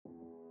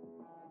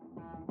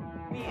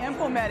We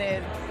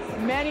implemented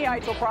many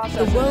ITIL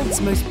processes. The world's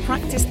most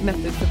practiced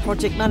method for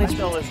project management.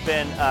 ITIL has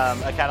been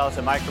a catalyst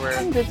in my career.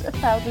 Hundreds of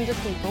thousands of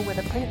people with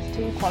a Prince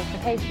 2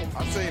 qualification.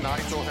 I've seen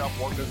ITIL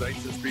help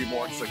organizations be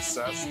more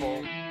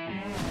successful.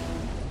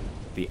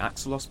 The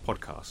Axelos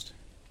Podcast,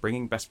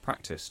 bringing best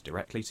practice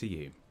directly to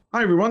you.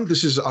 Hi everyone,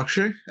 this is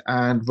Akshay,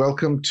 and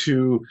welcome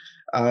to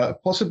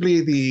possibly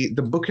the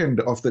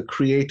bookend of the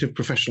Creative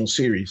Professional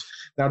series.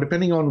 Now,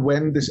 depending on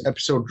when this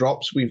episode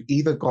drops, we've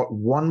either got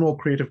one more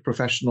Creative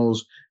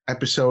Professionals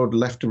episode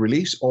left to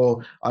release,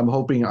 or I'm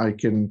hoping I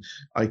can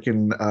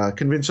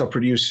convince our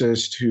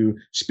producers to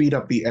speed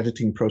up the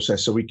editing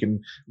process so we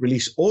can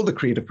release all the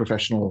Creative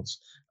Professionals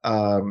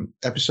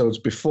episodes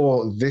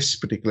before this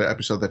particular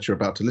episode that you're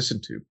about to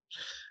listen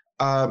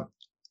to.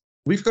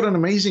 We've got an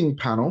amazing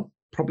panel.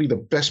 Probably the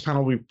best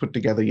panel we've put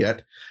together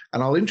yet,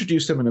 and I'll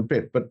introduce them in a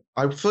bit. But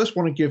I first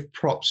want to give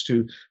props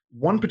to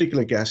one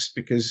particular guest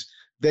because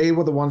they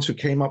were the ones who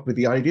came up with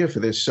the idea for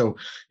this. So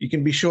you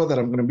can be sure that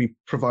I'm going to be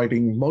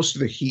providing most of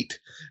the heat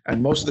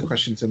and most of the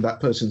questions in that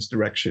person's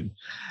direction.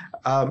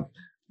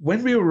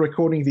 When we were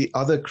recording the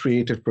other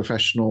Creative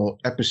Professional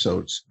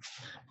episodes,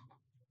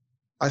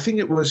 I think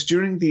it was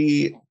during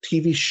the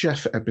TV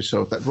Chef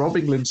episode that Rob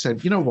England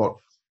said, you know what,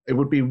 it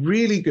would be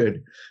really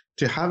good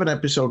to have an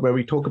episode where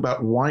we talk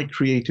about why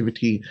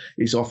creativity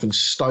is often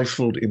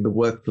stifled in the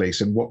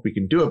workplace and what we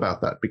can do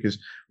about that, because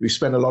we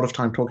spend a lot of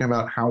time talking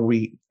about how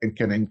we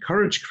can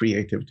encourage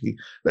creativity.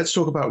 Let's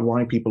talk about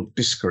why people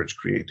discourage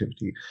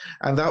creativity.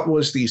 And that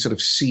was the sort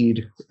of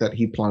seed that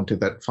he planted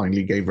that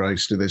finally gave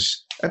rise to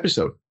this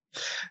episode.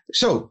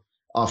 So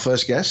our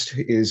first guest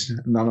is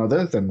none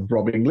other than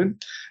Rob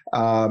England,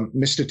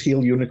 Mr.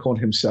 Teal Unicorn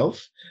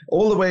himself,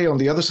 all the way on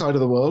the other side of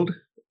the world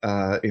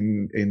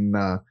in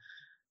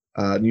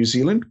New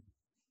Zealand.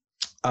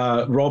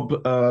 Rob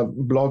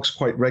blogs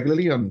quite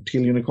regularly on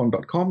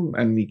tealunicorn.com,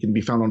 and he can be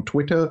found on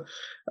Twitter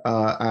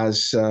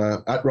as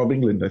at Rob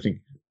England, I think,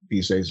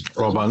 these days.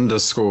 Rob _ England.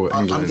 Underscore. I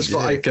always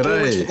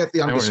forget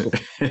the underscore.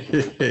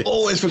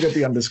 Always forget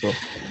the underscore.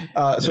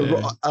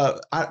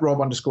 At Rob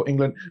 _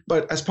 England.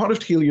 But as part of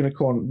Teal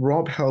Unicorn,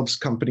 Rob helps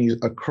companies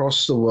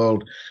across the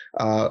world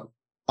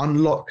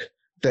unlock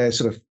their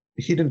sort of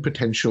hidden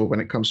potential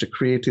when it comes to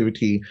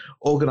creativity,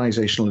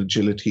 organizational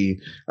agility,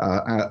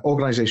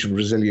 organizational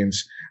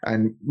resilience,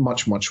 and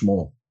much, much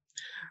more.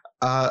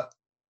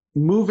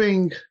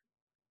 Moving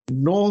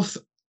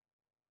northwest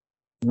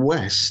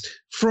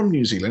from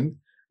New Zealand,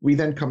 we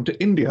then come to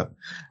India,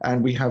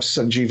 and we have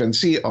Sanjeev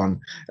NC on.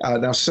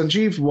 Now,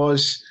 Sanjeev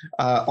was,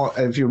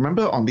 if you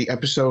remember, on the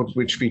episode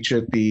which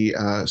featured the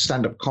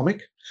stand-up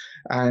comic.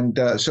 And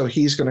so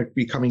he's going to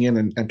be coming in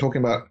and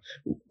talking about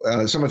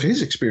some of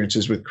his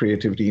experiences with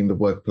creativity in the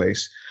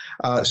workplace.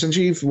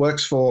 Sanjeev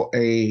works for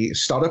a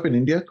startup in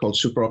India called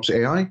SuperOps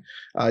AI.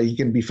 He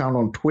can be found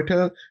on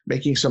Twitter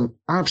making some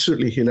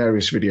absolutely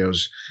hilarious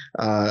videos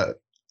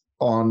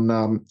on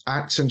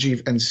at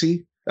Sanjeev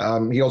NC.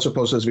 He also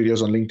posts those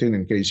videos on LinkedIn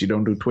in case you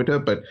don't do Twitter,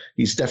 but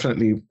he's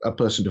definitely a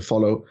person to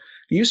follow.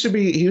 He used to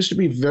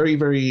be very,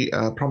 very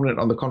prominent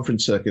on the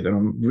conference circuit, and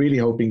I'm really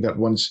hoping that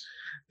once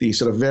the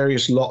sort of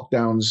various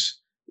lockdowns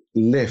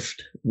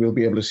lift, we'll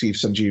be able to see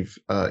Sanjeev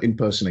in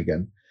person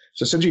again.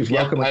 So Sanjeev,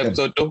 welcome again. I hope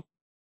so too.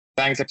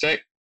 Thanks, Akshay.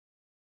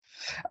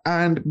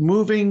 And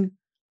moving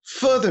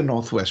further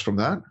northwest from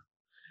that,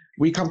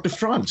 we come to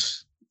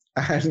France.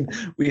 And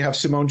we have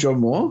Simone Jo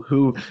Moore,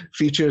 who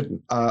featured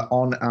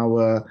on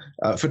our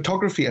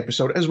photography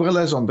episode, as well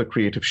as on the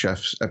Creative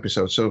Chefs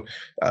episode. So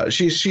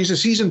she's a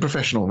seasoned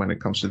professional when it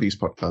comes to these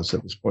podcasts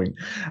at this point.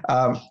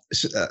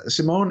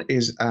 Simone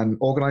is an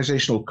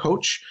organizational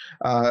coach,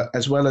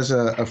 as well as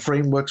a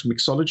frameworks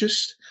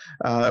mixologist.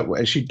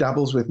 She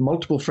dabbles with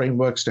multiple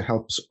frameworks to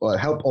help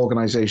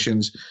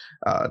organizations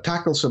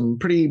tackle some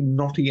pretty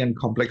knotty and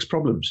complex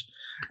problems.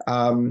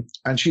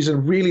 And she's a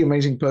really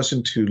amazing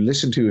person to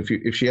listen to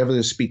if she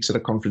ever speaks at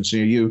a conference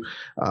near you,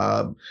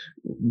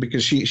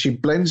 because she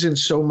blends in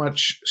so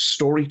much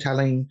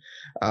storytelling,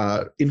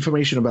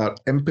 information about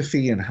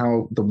empathy and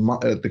how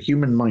the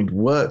human mind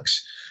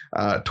works,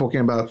 talking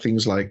about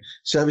things like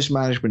service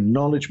management,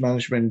 knowledge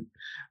management,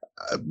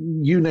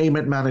 you name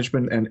it,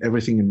 management, and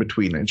everything in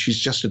between. And she's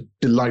just a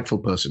delightful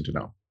person to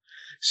know.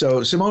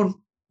 So Simone,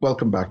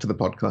 welcome back to the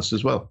podcast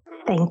as well.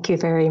 Thank you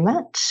very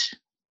much.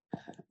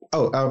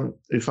 Oh,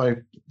 if I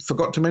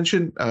forgot to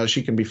mention,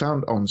 she can be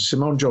found on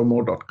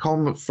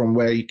simonejomore.com, from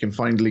where you can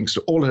find links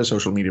to all her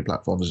social media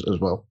platforms as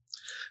well.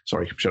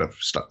 Sorry, should have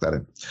stuck that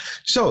in.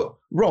 So,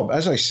 Rob,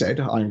 as I said,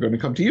 I'm going to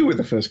come to you with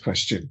the first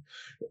question.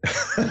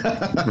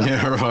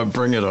 Yeah, Rob,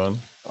 bring it on.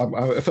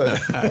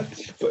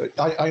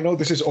 I know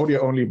this is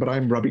audio only, but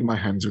I'm rubbing my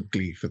hands with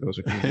glee for those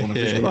of you who want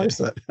to visualize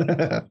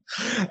that.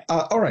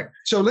 All right,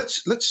 so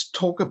let's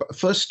talk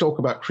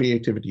about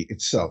creativity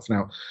itself.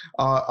 Now,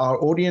 our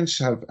audience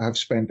have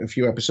spent a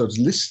few episodes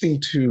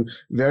listening to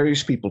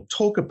various people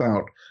talk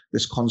about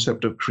this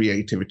concept of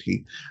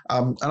creativity,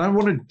 and I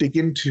want to dig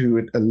into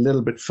it a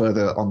little bit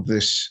further on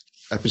this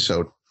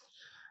episode.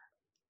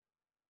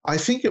 I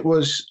think it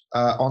was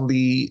on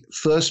the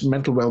first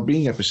mental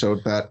well-being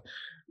episode that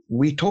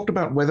we talked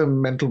about whether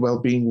mental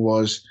well-being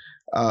was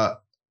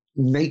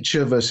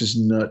nature versus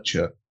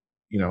nurture.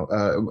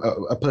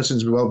 A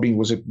person's well-being,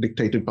 was it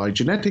dictated by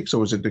genetics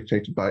or was it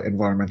dictated by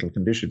environmental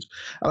conditions?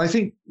 And I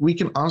think we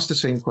can ask the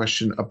same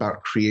question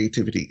about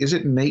creativity. Is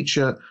it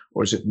nature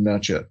or is it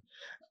nurture?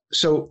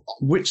 So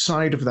which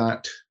side of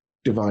that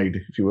divide,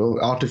 if you will,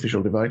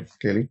 artificial divide,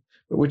 clearly,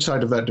 but which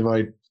side of that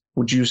divide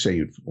would you say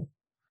you'd fall?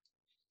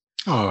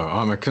 Oh,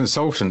 I'm a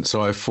consultant,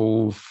 so I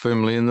fall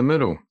firmly in the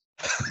middle.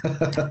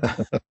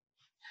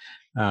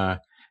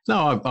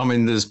 No, I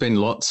mean, there's been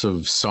lots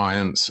of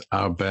science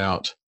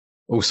about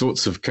all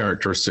sorts of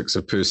characteristics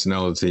of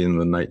personality in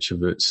the nature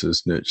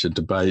versus nurture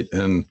debate.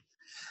 And,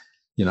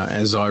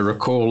 as I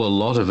recall, a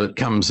lot of it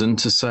comes in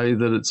to say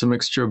that it's a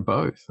mixture of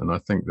both. And I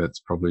think that's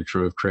probably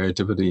true of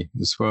creativity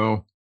as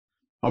well.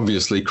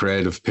 Obviously,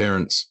 creative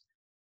parents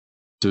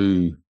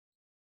do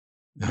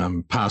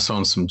pass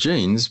on some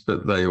genes,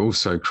 but they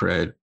also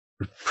provide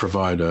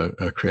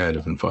a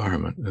creative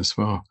environment as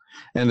well.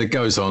 And it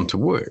goes on to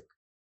work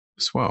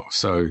as well.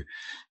 So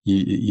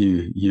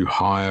you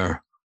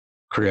hire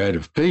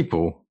creative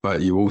people,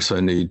 but you also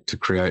need to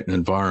create an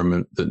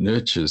environment that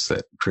nurtures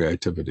that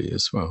creativity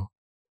as well.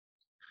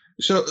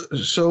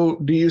 So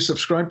do you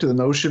subscribe to the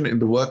notion in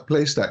the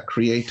workplace that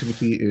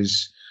creativity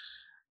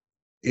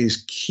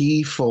is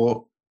key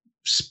for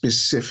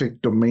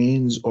specific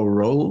domains or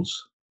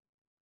roles?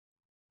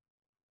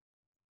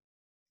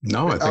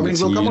 No, I think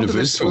it's a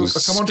universal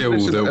skill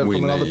that we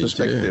from another need,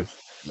 perspective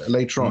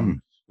later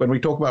on. When we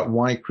talk about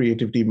why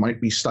creativity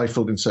might be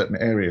stifled in certain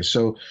areas.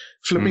 So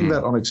flipping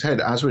that on its head,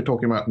 as we're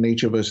talking about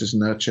nature versus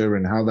nurture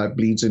and how that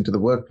bleeds into the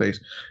workplace,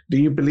 do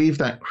you believe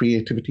that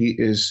creativity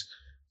is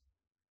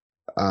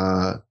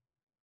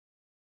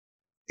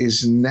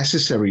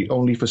necessary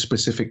only for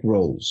specific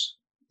roles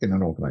in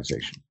an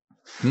organization?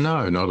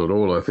 No, not at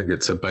all. I think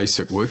it's a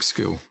basic work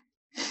skill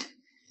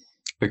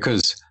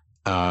because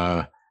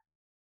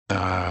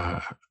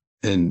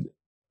and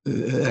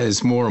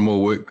as more and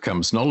more work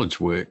becomes knowledge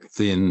work,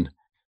 then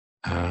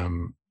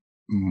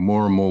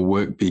more and more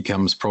work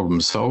becomes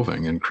problem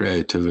solving, and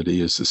creativity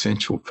is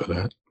essential for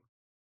that.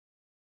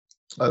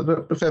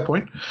 A fair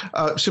point.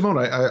 Simone,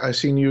 I've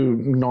seen you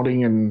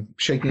nodding and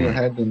shaking your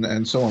head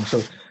and so on.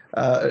 So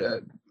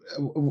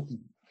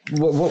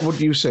what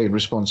would you say in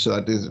response to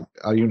that?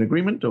 Are you in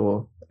agreement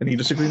or any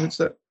disagreements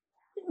there?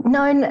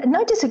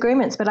 No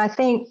disagreements, but I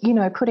think,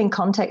 putting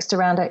context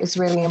around it is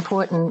really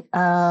important.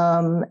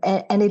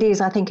 And it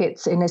is, I think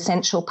it's an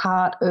essential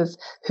part of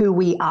who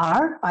we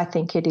are. I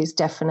think it is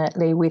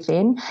definitely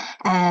within.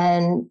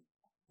 And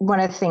one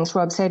of the things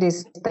Rob said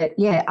is that,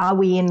 are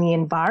we in the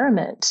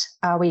environment?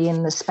 Are we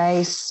in the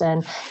space?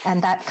 And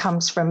that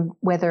comes from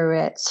whether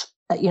it's,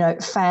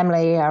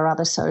 family or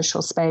other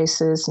social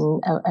spaces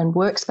and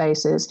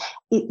workspaces.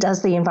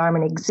 Does the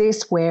environment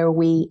exist where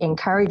we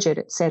encourage it,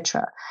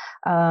 etc.?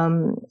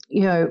 One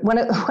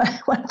of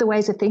the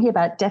ways of thinking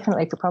about it,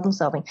 definitely for problem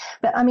solving.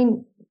 But I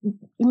mean,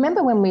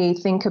 remember when we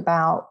think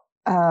about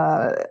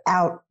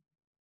the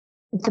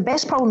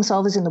best problem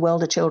solvers in the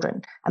world are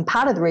children, and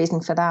part of the reason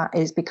for that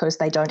is because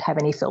they don't have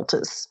any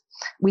filters.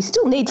 We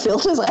still need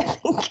filters, I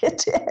think,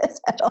 as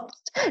adults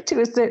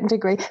to a certain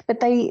degree, but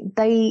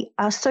they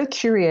are so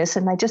curious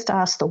and they just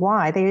ask the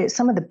why. They're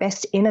some of the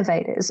best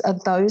innovators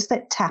of those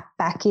that tap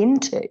back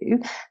into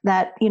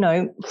that,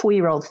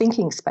 4-year-old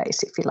thinking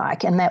space, if you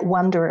like, and that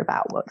wonder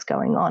about what's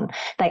going on.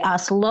 They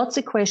ask lots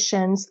of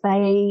questions.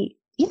 They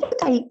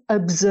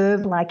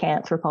observe like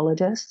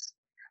anthropologists.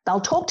 They'll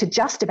talk to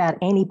just about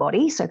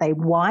anybody, so they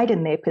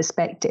widen their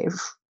perspective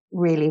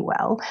really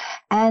well,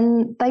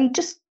 and they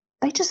just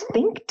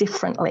think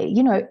differently.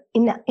 In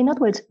other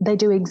words, they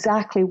do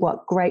exactly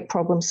what great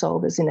problem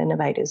solvers and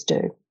innovators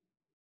do.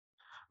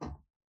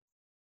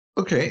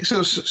 Okay, so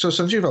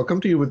Sanjeev, I'll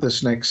come to you with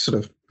this next sort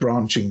of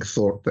branching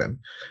thought then,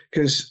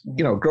 because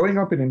growing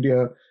up in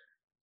India,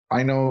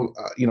 I know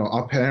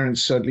our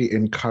parents certainly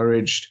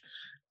encouraged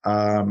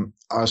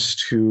us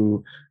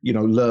to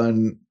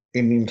learn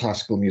Indian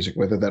classical music,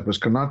 whether that was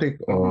Carnatic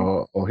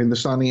or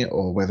Hindustani,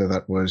 or whether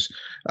that was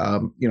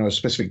a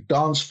specific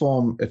dance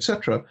form,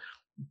 etc.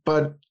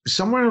 But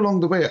somewhere along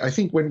the way, I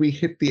think when we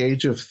hit the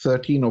age of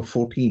 13 or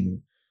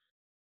 14,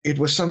 it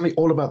was suddenly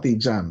all about the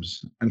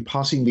exams and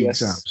passing the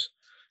exams,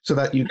 so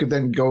that you could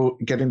then go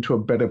get into a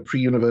better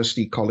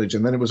pre-university college.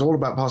 And then it was all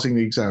about passing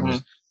the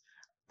exams.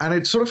 And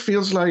it sort of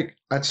feels like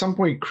at some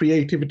point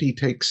creativity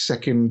takes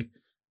second,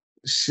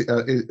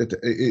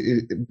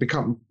 it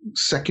become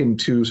second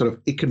to sort of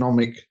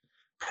economic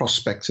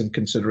prospects and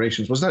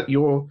considerations. Was that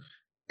your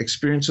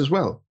experience as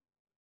well?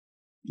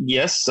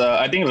 Yes,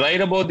 I think right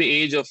about the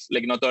age of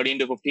 13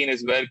 to 15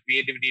 is where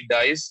creativity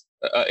dies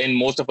in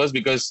most of us,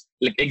 because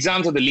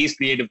exams are the least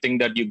creative thing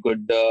that you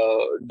could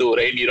do,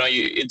 right?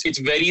 It's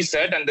very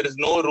set and there is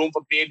no room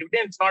for creativity,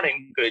 and it's not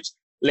encouraged.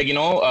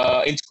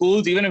 In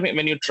schools, even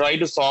when you try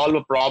to solve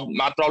a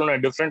math problem in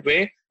a different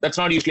way, that's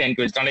not usually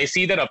encouraged. And I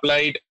see that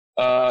applied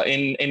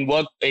in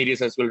work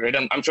areas as well, right?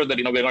 And I'm sure that,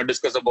 we're going to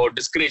discuss about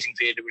discouraging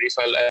creativity,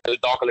 so I'll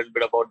talk a little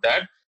bit about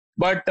that.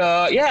 But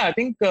I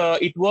think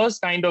it was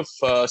kind of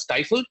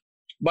stifled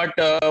But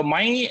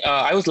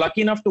I was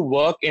lucky enough to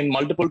work in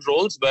multiple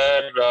roles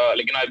where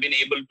I've been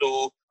able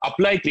to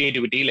apply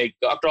creativity like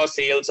across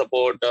sales,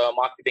 support,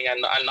 marketing,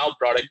 and now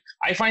product.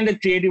 I find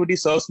that creativity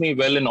serves me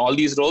well in all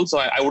these roles. So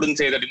I wouldn't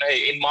say that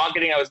in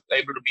marketing I was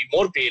able to be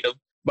more creative,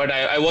 but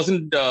I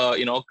wasn't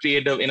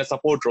creative in a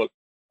support role.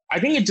 I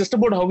think it's just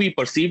about how we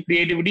perceive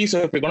creativity. So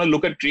if we're going to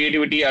look at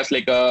creativity as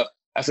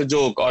a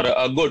joke or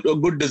a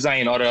good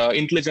design or a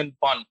intelligent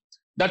fun,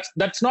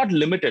 that's not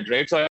limited,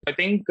 right? So I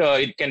think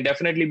it can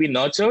definitely be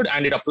nurtured,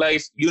 and it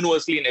applies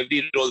universally in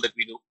every role that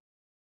we do.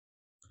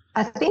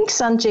 I think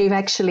Sanjeev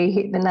actually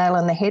hit the nail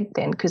on the head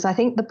then, because I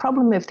think the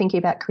problem of thinking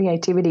about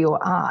creativity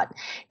or art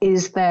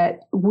is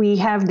that we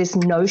have this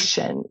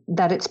notion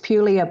that it's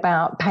purely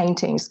about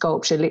painting,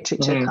 sculpture,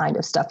 literature kind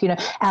of stuff,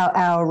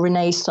 our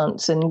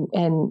Renaissance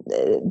and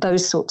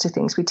those sorts of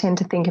things. We tend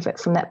to think of it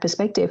from that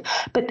perspective.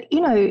 But,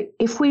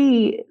 if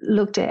we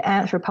looked at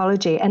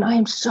anthropology, and I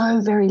am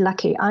so very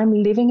lucky, I'm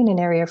living in an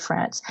area of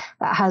France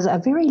that has a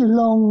very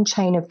long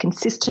chain of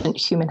consistent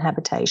human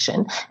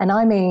habitation. And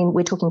I mean,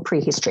 we're talking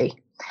prehistory.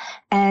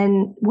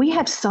 And we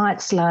have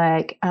sites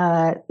like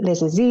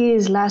Les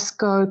Azirs,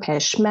 Lascaux,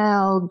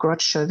 Pêche-Mel,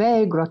 Grotte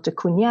Chauvet, Grotte de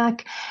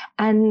Cognac,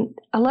 and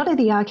a lot of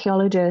the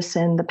archaeologists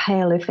and the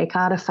Paleolithic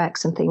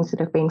artifacts and things that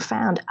have been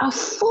found are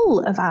full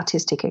of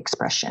artistic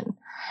expression.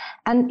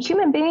 And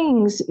human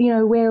beings,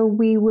 where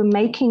we were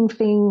making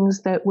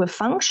things that were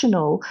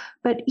functional,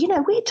 but,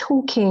 we're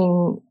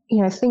talking,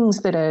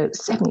 things that are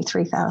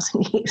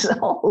 73,000 years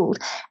old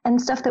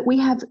and stuff that we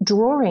have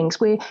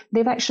drawings where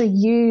they've actually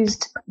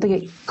used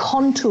the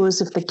contours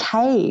of the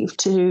cave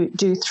to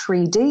do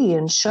 3D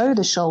and show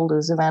the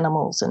shoulders of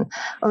animals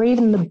or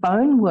even the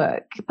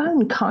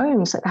bone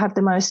combs that have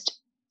the most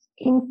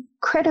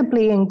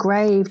incredibly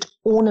engraved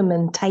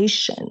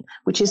ornamentation,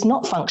 which is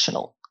not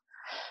functional.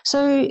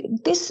 So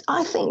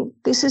I think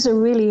this is a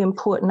really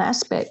important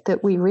aspect,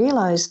 that we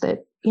realize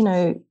that,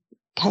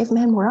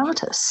 cavemen were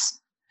artists.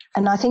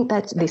 And I think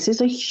that this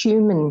is a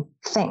human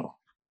thing.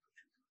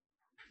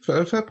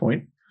 Fair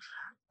point.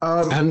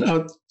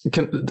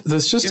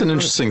 There's just an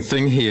interesting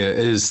thing here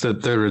is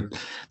that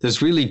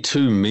there's really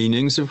two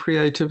meanings of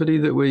creativity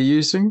that we're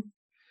using.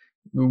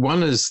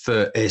 One is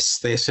the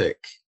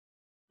aesthetic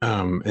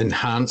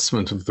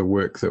enhancement of the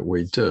work that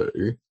we do.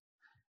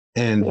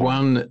 And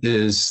one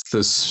is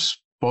the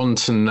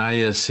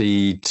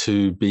spontaneity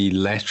to be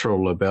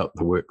lateral about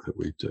the work that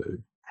we do.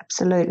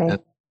 Absolutely.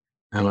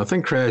 And I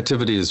think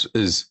creativity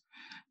is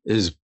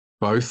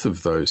both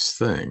of those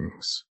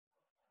things.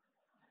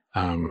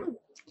 I'm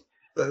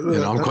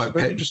quite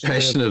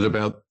passionate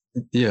about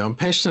I'm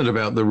passionate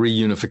about the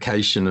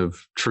reunification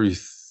of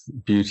truth,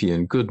 beauty,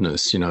 and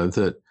goodness.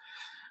 That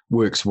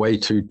work's way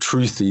too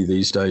truthy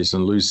these days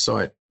and lose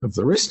sight of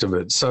the rest of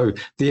it. So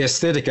the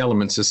aesthetic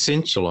element's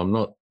essential. I'm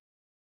not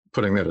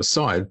putting that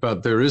aside,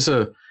 but there's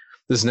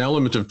an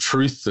element of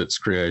truth that's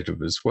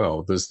creative as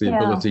well. There's the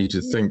ability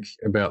to think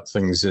about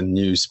things in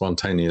new,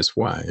 spontaneous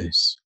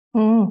ways.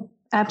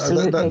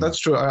 Absolutely, that's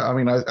true.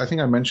 I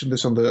think I mentioned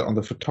this on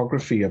the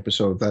photography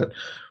episode that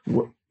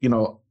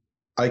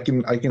I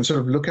can sort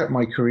of look at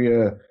my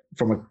career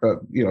from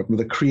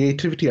the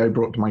creativity I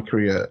brought to my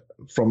career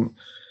from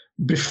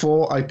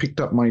before I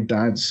picked up my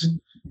dad's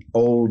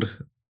old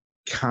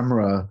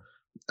camera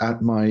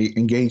at my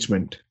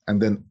engagement,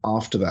 and then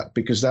after that,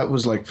 because that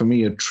was like for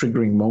me a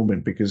triggering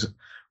moment, because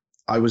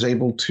I was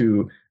able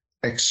to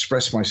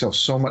express myself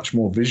so much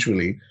more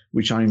visually,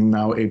 which I'm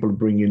now able to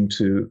bring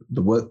into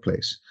the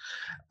workplace.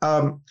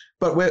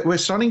 But we're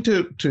starting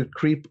to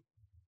creep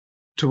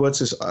towards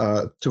this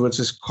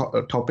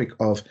topic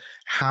of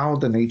how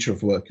the nature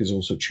of work is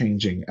also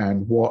changing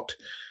and what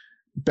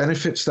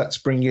benefits that's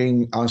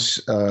bringing us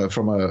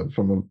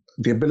from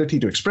the ability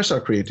to express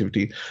our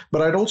creativity.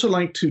 But I'd also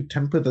like to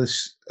temper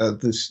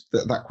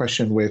that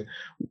question with,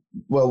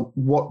 well,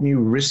 what new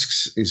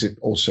risks is it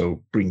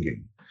also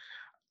bringing?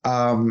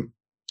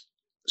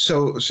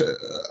 So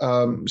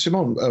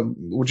Simone,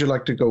 would you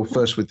like to go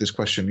first with this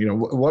question?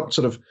 What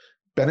sort of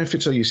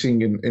benefits are you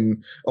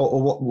seeing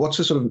or what's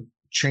the sort of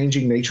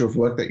changing nature of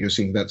work that you're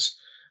seeing that's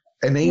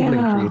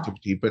enabling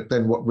creativity? But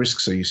then what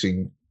risks are you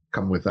seeing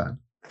come with that?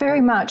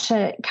 Very much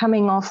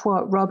coming off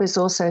what Rob is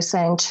also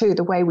saying too,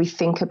 the way we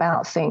think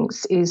about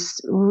things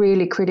is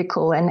really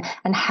critical. And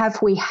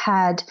have we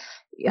had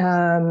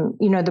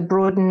the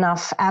broad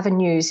enough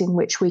avenues in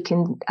which we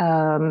can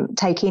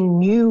take in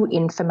new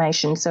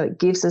information, so it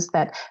gives us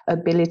that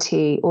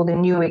ability, or the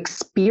new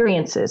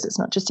experiences. It's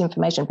not just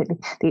information, but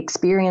the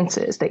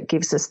experiences that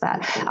gives us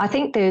that. I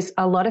think there's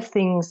a lot of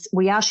things.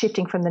 We are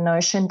shifting from the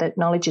notion that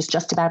knowledge is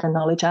just about a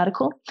knowledge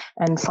article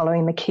and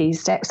following the key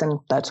steps, and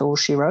that's all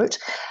she wrote.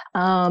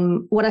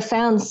 What I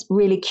found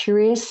really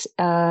curious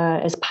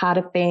as part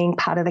of being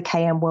part of the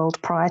KM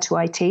world prior to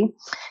IT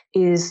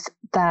is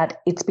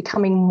that it's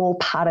becoming more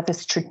part of a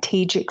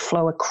strategic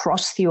flow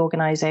across the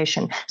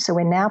organization. So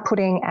we're now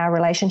putting our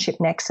relationship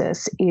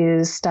nexus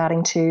is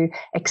starting to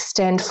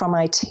extend from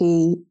IT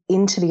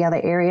into the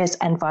other areas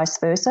and vice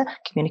versa.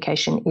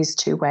 Communication is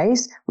two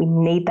ways. We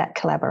need that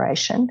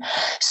collaboration.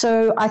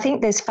 So I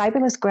think there's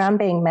fabulous ground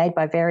being made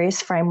by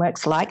various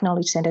frameworks like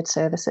knowledge-centered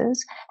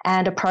services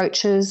and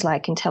approaches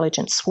like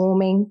intelligent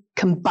swarming,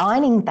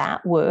 combining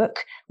that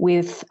work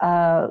with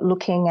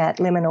looking at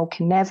liminal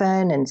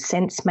conniving and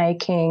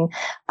sense-making.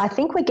 I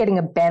think we're getting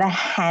a better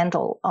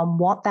handle on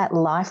what that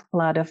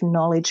lifeblood of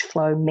knowledge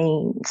flow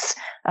means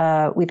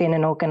within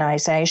an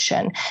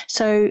organization.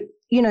 So,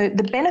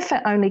 the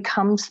benefit only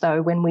comes,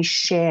 though, when we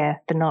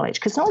share the knowledge,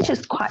 because knowledge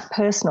is quite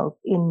personal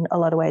in a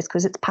lot of ways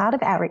because it's part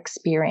of our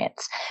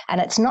experience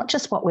and it's not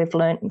just what we've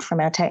learned from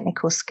our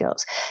technical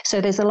skills. So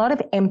there's a lot of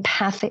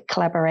empathic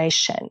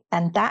collaboration,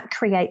 and that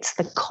creates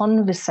the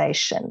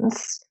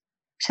conversations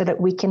so that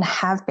we can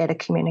have better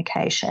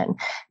communication.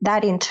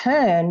 That in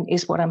turn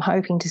is what I'm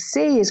hoping to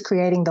see is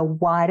creating the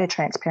wider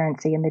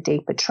transparency and the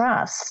deeper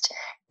trust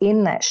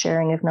in that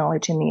sharing of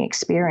knowledge and the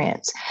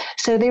experience.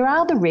 So there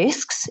are the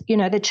risks,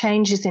 the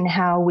changes in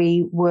how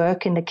we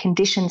work and the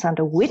conditions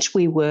under which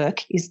we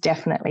work is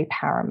definitely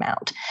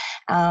paramount.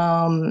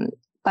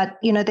 But,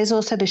 there's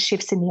also the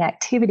shifts in the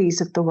activities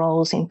of the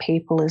roles in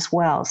people as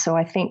well. So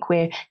I think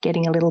we're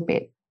getting a little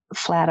bit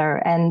flatter,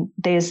 and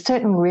there's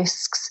certain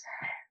risks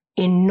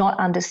in not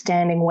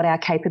understanding what our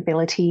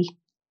capability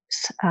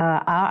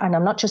are. And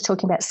I'm not just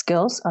talking about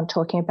skills, I'm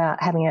talking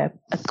about having a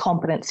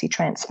competency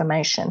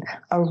transformation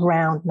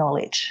around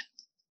knowledge.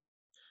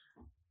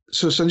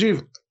 So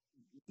Sanjeev,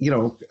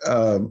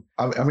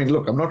 I mean,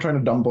 look, I'm not trying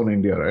to dump on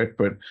India, right?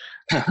 But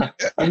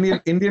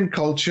Indian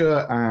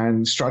culture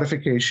and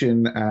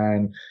stratification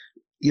and,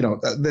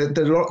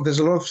 there's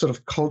a lot of sort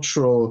of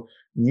cultural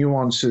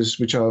nuances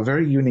which are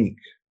very unique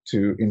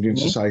to Indian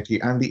society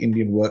and the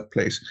Indian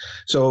workplace.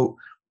 So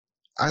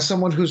as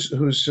someone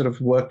who's sort of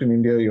worked in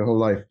India your whole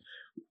life,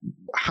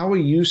 are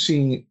you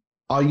seeing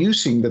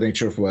the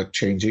nature of work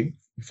changing,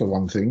 for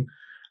one thing?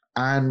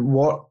 And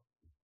what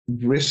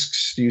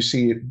risks do you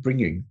see it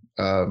bringing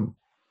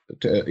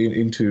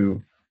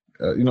into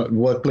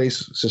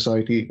workplace,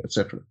 society,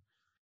 etc.?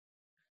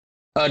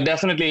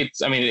 Definitely,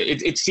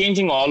 it's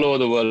changing all over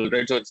the world,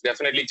 right? So it's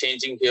definitely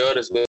changing here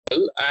as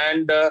well.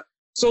 And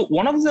so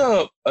one of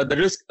the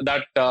risks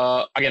that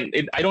again,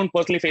 I don't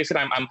personally face it.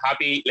 I'm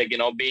happy,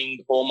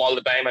 being home all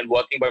the time and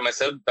working by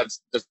myself.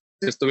 That's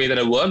just the way that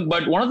I work.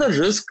 But one of the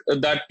risks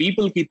that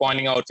people keep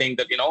pointing out, saying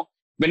that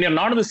when you're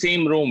not in the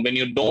same room, when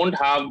you don't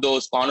have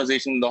those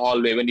conversations in the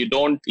hallway, when you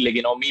don't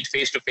meet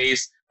face to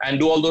face and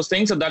do all those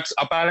things, so that's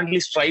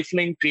apparently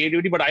stifling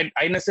creativity. But I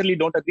necessarily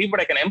don't agree.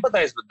 But I can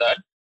empathize with that.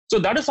 So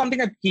that is something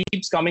that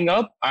keeps coming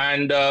up,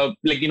 and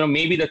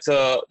maybe that's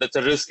a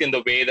risk in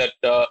the way that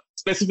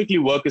specifically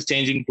work is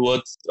changing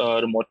towards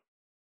remote.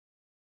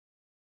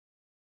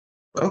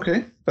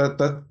 Okay,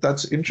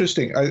 that's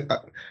interesting. I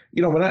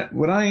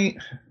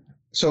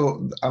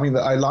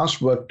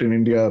last worked in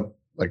India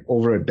like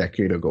over a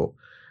decade ago,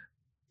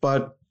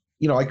 but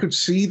I could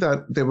see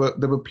that there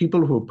were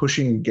people who were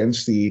pushing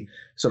against the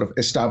sort of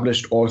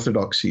established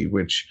orthodoxy,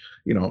 which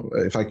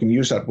if I can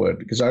use that word,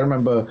 because I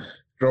remember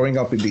growing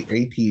up in the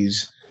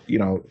 80s,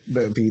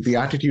 the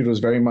attitude was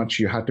very much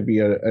you had to be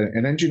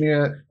an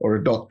engineer or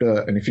a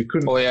doctor, and if you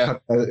couldn't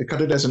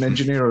cut it as an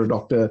engineer or a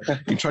doctor,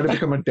 you try to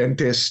become a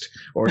dentist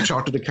or a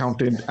chartered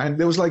accountant, and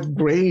there was like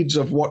grades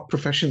of what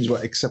professions were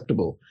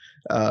acceptable.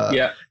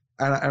 And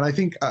I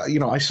think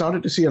I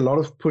started to see a lot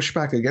of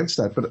pushback against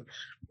that, but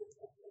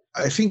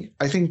I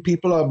think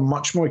people are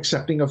much more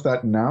accepting of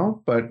that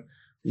now. But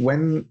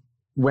when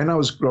I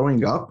was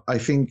growing up, I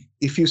think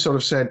if you sort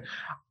of said,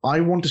 I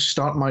want to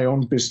start my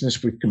own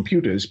business with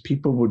computers,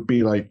 people would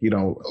be like,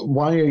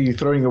 why are you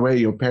throwing away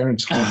your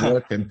parents' hard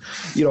work and,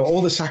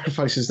 all the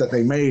sacrifices that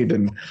they made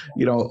and,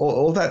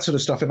 all that sort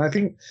of stuff. And I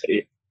think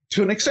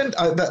to an extent,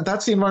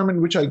 that's the environment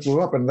in which I grew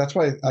up. And that's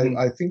why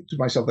I think to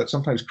myself that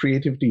sometimes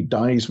creativity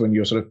dies when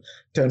you're sort of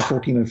turn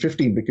 14 and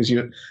 15, because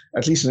you're,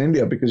 at least in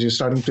India, because you're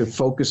starting to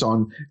focus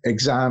on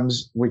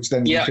exams, which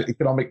then lead to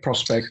economic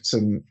prospects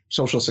and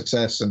social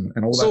success and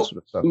all that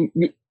sort of stuff.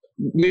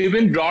 We've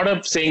been brought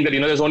up saying that,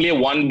 there's only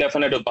one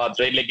definitive path,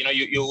 right? Like,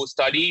 you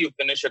study, you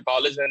finish your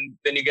college, and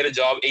then you get a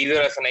job either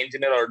as an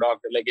engineer or a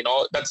doctor. Like,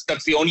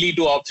 that's the only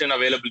two options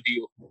available to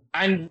you.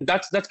 And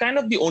that's kind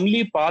of the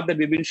only path that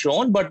we've been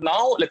shown. But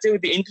now, let's say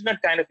with the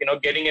internet kind of,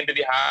 getting into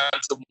the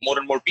hands of more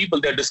and more people,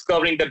 they're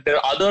discovering that there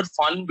are other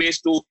fun ways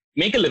to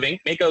make a living,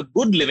 make a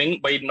good living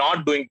by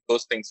not doing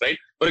those things, right?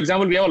 For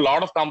example, we have a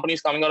lot of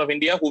companies coming out of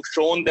India who've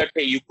shown that,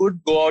 hey, you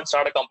could go out,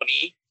 start a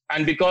company.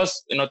 And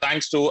because,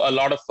 thanks to a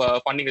lot of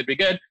funding that we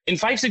get, in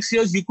 5-6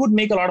 years, you could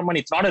make a lot of money.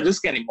 It's not a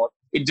risk anymore.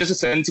 It's just a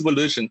sensible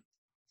decision.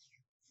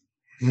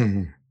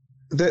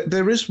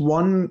 There is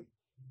one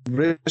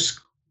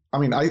risk. I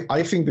mean,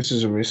 I think this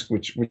is a risk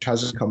which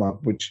hasn't come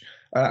up,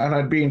 and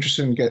I'd be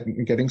interested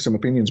in getting some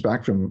opinions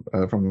back from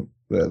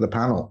the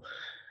panel.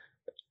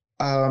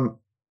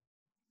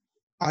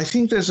 I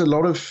think there's a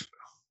lot of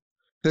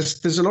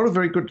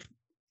very good,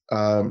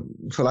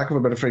 for lack of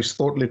a better phrase,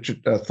 thought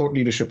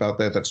leadership out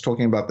there that's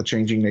talking about the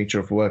changing nature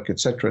of work,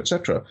 et cetera, et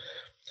cetera.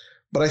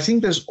 But I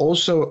think there's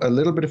also a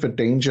little bit of a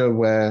danger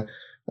where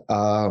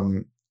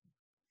the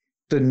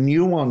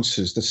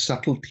nuances, the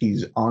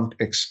subtleties aren't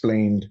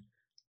explained,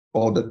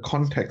 or the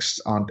contexts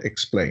aren't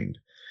explained.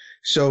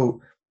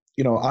 So,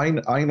 I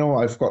know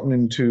I've gotten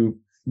into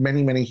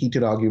many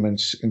heated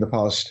arguments in the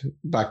past,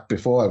 back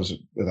before I was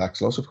with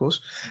Axelos, of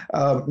course,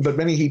 but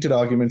many heated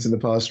arguments in the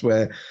past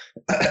where,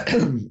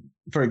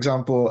 for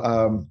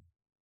example,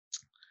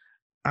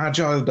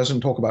 Agile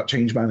doesn't talk about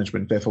change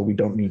management, therefore we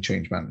don't need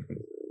change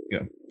management.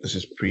 This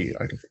is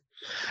pre-item.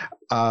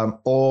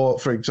 Or,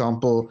 for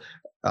example,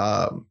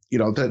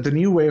 the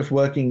new way of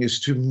working is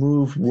to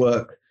move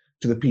work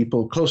to the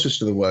people closest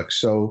to the work.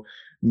 So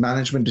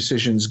management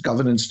decisions,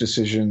 governance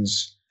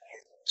decisions,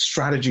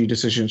 strategy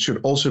decisions should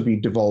also be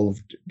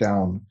devolved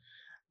down.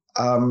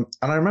 And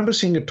I remember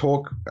seeing a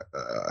talk,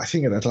 I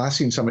think at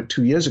Atlassian Summit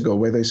 2 years ago,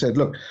 where they said,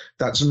 look,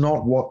 that's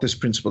not what this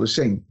principle is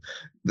saying.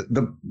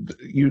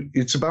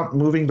 It's about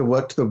moving the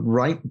work to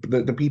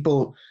the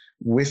people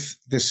with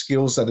the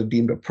skills that are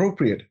deemed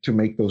appropriate to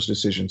make those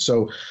decisions.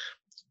 So,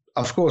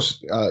 of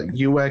course,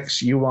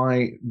 UX,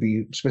 UI,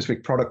 the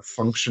specific product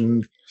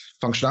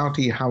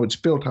functionality, how it's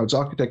built, how it's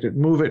architected,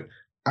 move it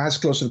as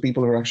close to the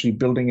people who are actually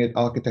building it,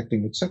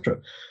 architecting, etc.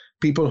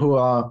 People who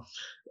are,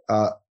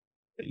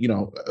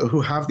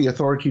 who have the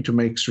authority to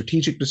make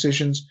strategic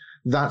decisions.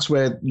 That's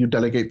where you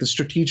delegate the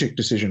strategic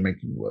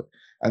decision-making work,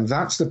 and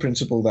that's the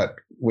principle that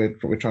we're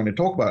trying to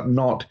talk about.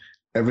 Not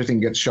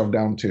everything gets shoved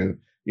down to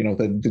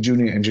the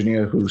junior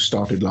engineer who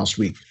started last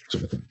week,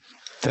 sort of thing.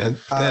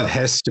 That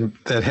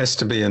has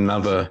to be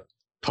another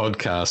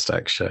podcast,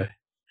 actually.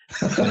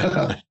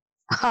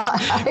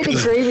 I'd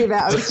agree with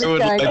that. I was just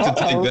would going, like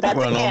to take that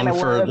one on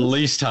for at worms.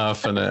 least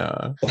half an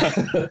hour.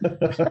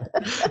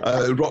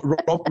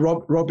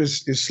 Rob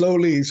is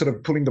slowly sort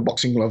of pulling the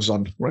boxing gloves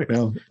on right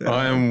now.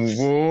 I am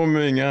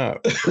warming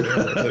up.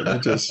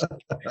 That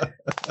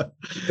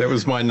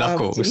was my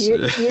knuckles.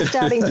 You're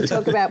starting to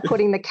talk about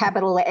putting the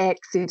capital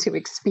X into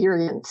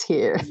experience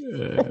here.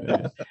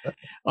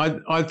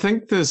 I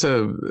think there's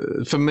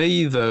for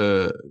me,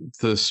 the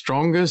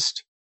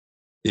strongest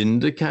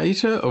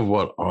indicator of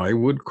what I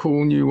would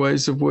call new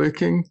ways of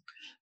working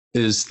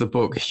is the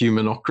book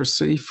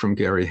Humanocracy from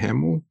Gary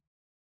Hamel.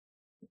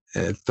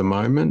 At the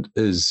moment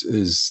is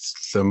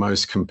the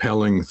most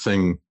compelling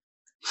thing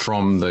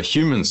from the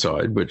human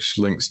side, which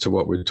links to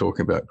what we're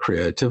talking about,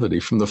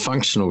 creativity. From the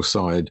functional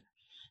side,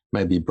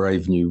 maybe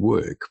Brave New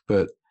Work,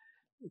 but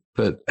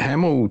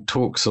Hamel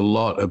talks a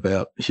lot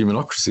about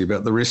humanocracy,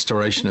 about the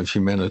restoration of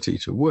humanity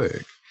to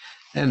work,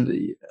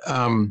 and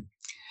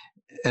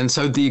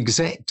so the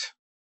exact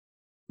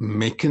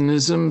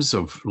mechanisms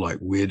of like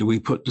where do we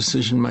put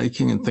decision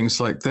making and things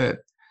like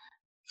that.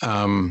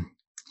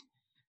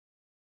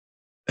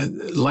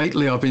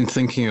 Lately, I've been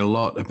thinking a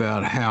lot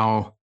about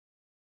how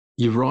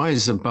you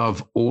rise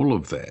above all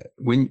of that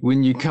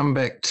when you come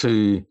back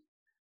to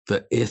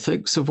the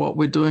ethics of what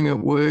we're doing at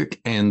work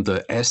and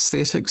the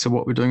aesthetics of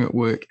what we're doing at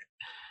work,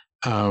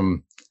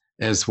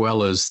 as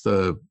well as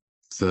the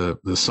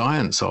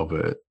science of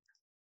it.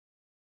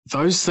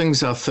 Those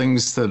things are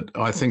things that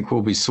I think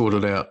will be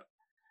sorted out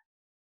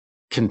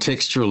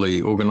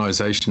contextually,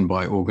 organization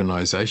by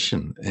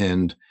organization.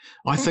 And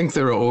I think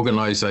there are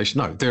organizations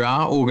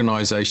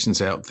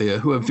out there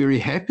who are very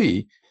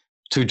happy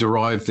to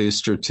derive their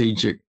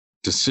strategic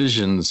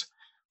decisions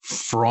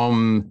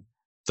from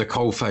the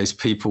coalface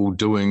people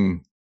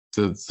doing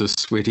the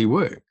sweaty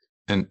work.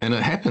 And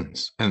it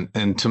happens.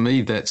 And to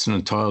me, that's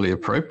entirely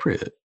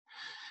appropriate.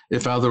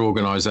 If other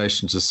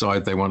organizations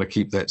decide they want to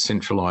keep that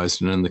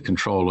centralized and in the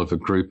control of a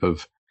group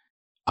of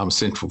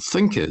central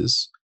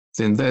thinkers,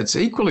 then that's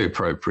equally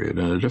appropriate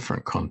in a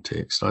different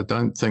context. I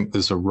don't think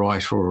there's a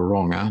right or a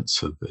wrong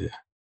answer there.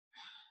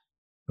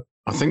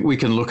 I think we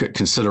can look at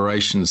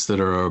considerations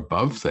that are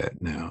above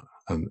that now,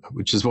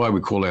 which is why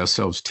we call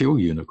ourselves Teal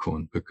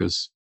Unicorn,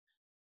 because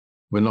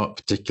we're not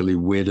particularly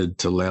wedded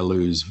to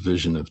Lalou's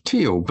vision of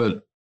teal,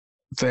 but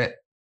that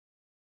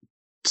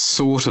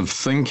sort of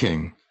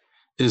thinking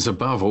is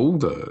above all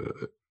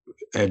the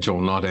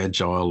agile, not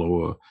agile,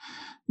 or,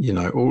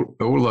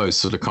 all those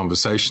sort of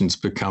conversations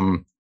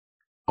become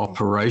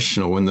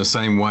operational in the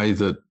same way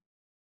that,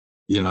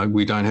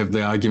 we don't have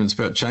the arguments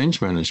about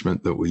change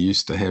management that we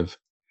used to have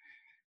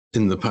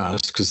in the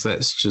past, because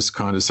that's just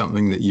kind of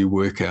something that you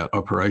work out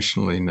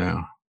operationally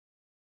now.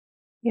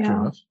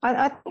 Yeah,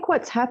 I think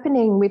what's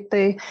happening with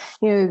the,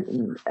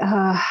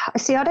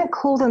 I don't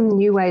call them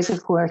new ways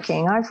of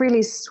working. I've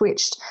really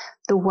switched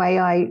the way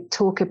I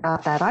talk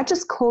about that. I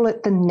just call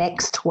it the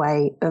next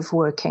way of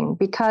working,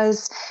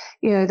 because,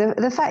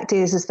 the fact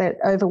is that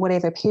over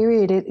whatever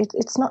period,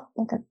 it's not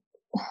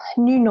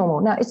new normal.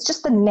 No, it's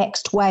just the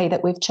next way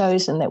that we've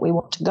chosen that we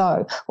want to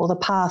go, or the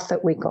path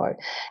that we go.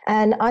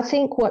 And I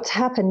think what's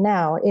happened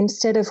now,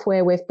 instead of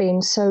where we've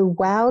been so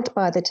wowed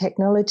by the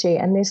technology,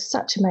 and there's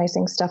such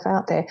amazing stuff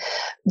out there,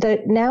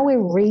 that now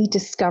we're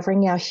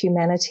rediscovering our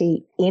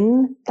humanity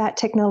in that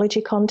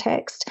technology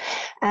context.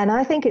 And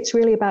I think it's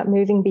really about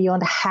moving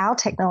beyond how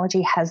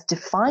technology has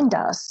defined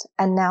us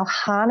and now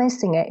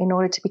harnessing it in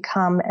order to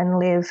become and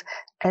live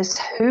as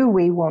who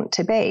we want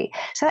to be.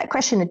 So that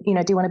question, do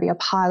you want to be a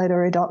pilot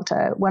or a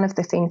doctor? One of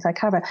the things I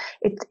cover,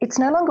 it's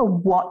no longer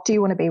what do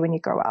you want to be when you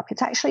grow up?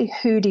 It's actually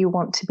who do you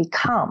want to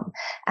become?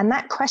 And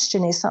that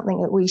question is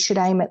something that we should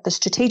aim at the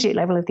strategic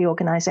level of the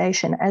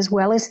organization as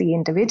well as the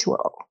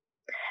individual.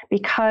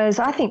 Because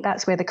I think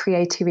that's where the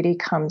creativity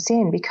comes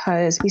in,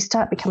 because we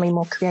start becoming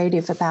more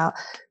creative about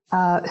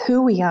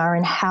who we are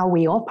and how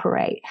we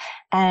operate.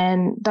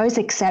 And those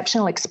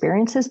exceptional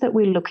experiences that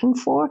we're looking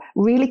for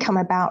really come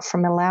about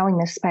from allowing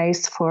the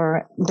space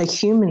for the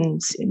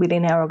humans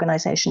within our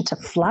organization to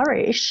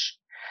flourish,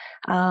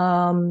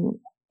 in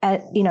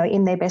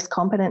their best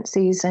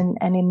competencies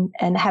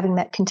and having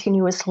that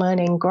continuous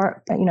learning,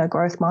 growth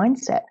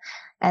mindset,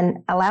 and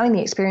allowing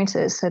the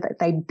experiences so that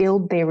they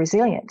build their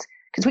resilience.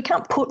 Because we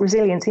can't put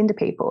resilience into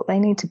people. They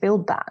need to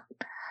build that.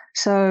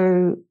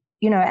 So,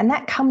 and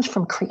that comes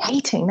from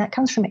creating, that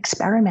comes from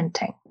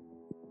experimenting.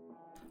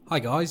 Hi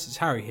guys, it's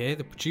Harry here,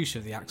 the producer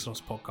of the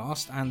Axelos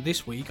podcast, and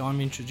this week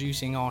I'm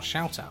introducing our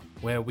shout out,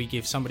 where we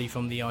give somebody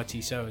from the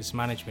IT service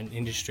management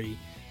industry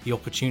the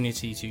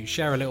opportunity to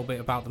share a little bit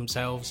about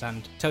themselves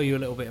and tell you a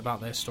little bit about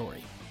their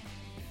story.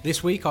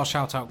 This week our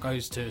shout out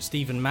goes to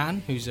Stephen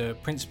Mann, who's a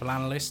principal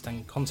analyst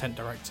and content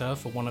director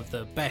for one of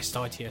the best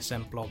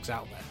ITSM blogs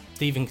out there.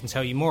 Stephen can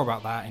tell you more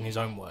about that in his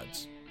own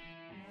words.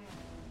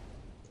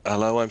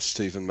 Hello, I'm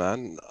Stephen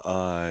Mann.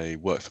 I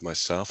work for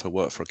myself. I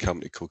work for a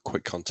company called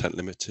Quick Content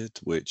Limited,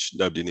 which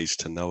nobody needs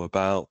to know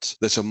about.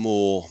 There's a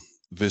more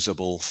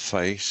visible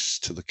face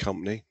to the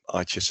company.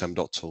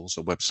 ITSM.tools,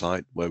 a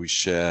website where we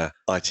share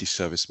IT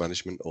service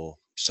management or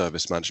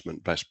service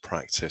management best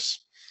practice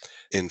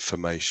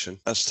information.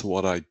 As to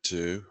what I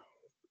do,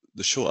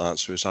 the short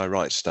answer is I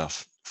write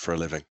stuff for a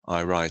living.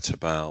 I write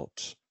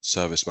about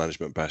service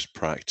management best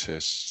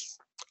practice.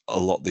 A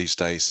lot these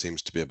days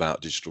seems to be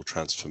about digital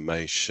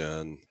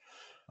transformation,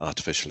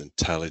 artificial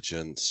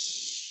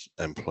intelligence,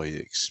 employee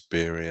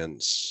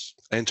experience,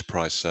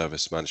 enterprise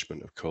service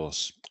management, of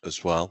course,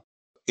 as well.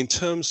 In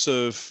terms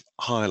of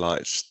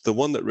highlights, the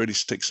one that really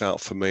sticks out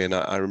for me, and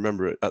I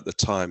remember it at the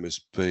time as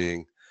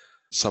being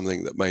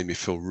something that made me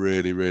feel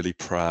really, really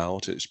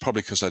proud. It's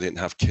probably because I didn't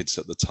have kids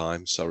at the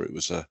time, so it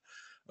was a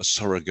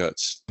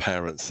surrogate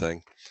parent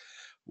thing,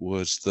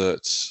 was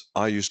that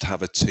I used to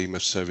have a team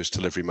of service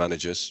delivery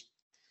managers.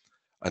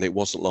 And it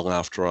wasn't long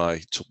after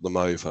I took them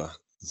over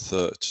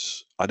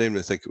that I didn't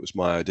even think it was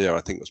my idea.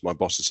 I think it was my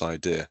boss's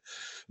idea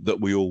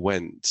that we all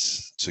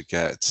went to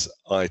get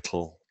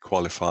ITIL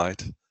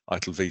qualified,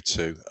 ITIL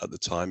V2 at the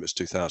time. It was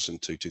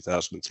 2002,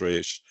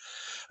 2003-ish.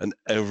 And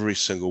every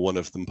single one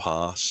of them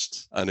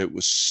passed. And it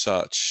was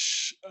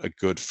such a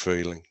good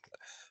feeling.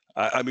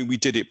 I mean, we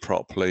did it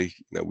properly.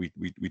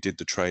 We did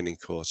the training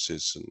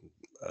courses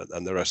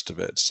and the rest of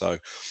it. So,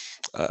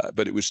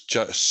 but it was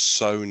just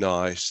so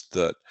nice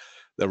that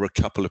there were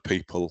a couple of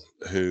people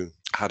who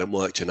hadn't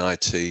worked in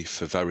IT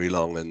for very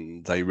long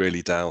and they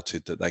really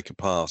doubted that they could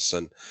pass.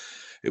 And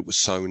it was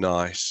so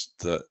nice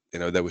that,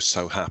 they were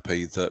so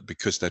happy that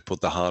because they put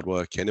the hard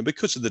work in and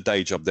because of the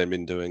day job they've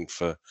been doing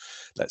for,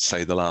 let's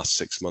say, the last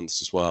 6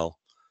 months as well,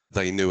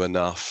 they knew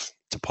enough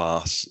to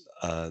pass.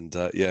 And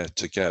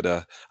to get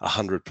a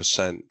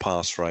 100%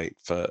 pass rate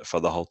for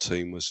the whole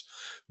team was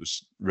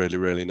really,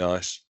 really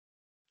nice.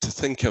 To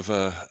think of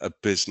a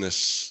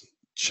business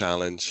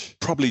challenge,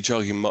 probably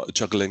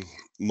juggling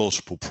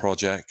multiple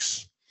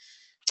projects.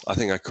 I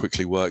think I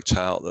quickly worked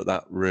out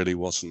that really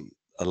wasn't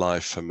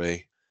alive for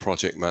me.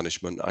 Project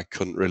management, I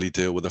couldn't really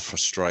deal with the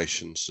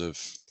frustrations of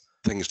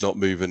things not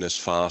moving as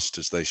fast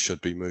as they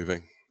should be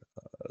moving.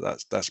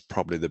 That's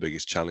probably the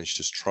biggest challenge,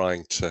 just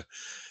trying to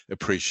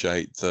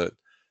appreciate that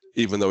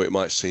even though it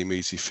might seem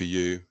easy for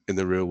you, in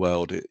the real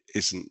world it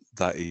isn't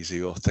that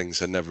easy, or things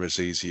are never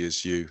as easy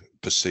as you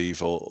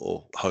perceive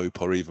or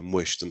hope or even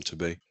wish them to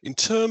be. In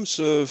terms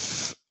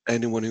of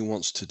anyone who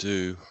wants to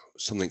do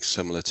something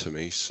similar to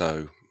me,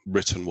 so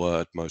written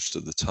word most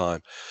of the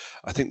time,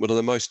 I think one of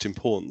the most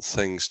important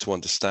things to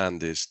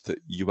understand is that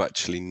you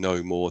actually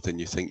know more than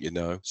you think you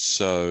know.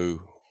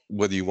 So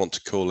whether you want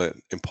to call it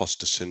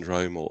imposter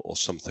syndrome or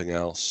something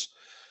else,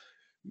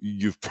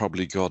 you've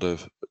probably got a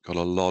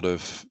lot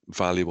of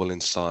valuable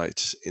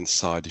insight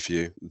inside of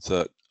you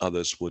that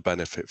others would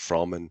benefit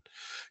from, and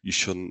you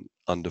shouldn't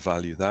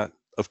undervalue that.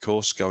 Of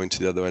course, going to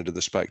the other end of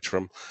the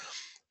spectrum,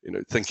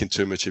 thinking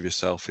too much of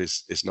yourself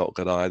is not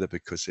good either,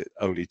 because it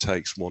only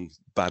takes one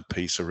bad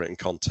piece of written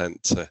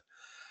content to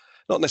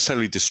not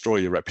necessarily destroy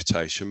your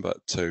reputation, but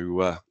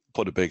to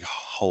put a big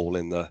hole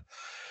in the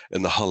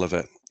hull of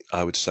it,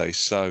 I would say.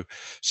 So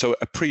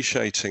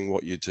appreciating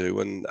what you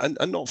do and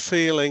not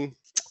feeling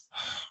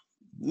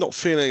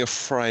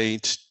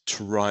afraid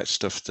to write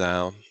stuff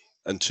down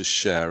and to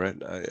share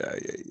it.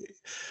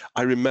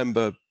 I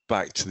remember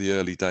back to the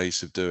early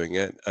days of doing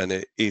it, and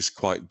it is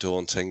quite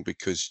daunting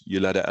because you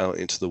let it out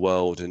into the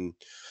world and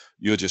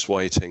you're just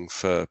waiting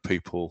for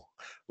people.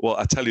 Well,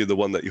 I tell you the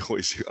one that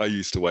I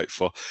used to wait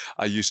for.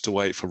 I used to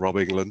wait for Rob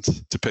England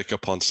to pick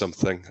up on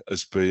something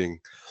as being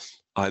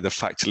either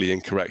factually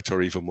incorrect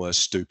or even worse,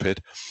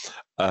 stupid.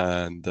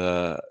 And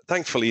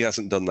thankfully, he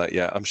hasn't done that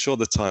yet. I'm sure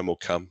the time will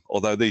come.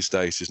 Although these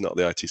days he's not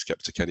the IT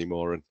skeptic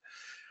anymore, and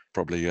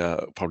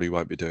probably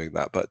won't be doing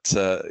that. But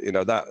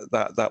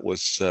that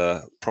was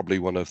probably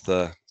one of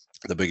the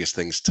biggest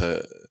things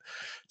to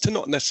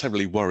not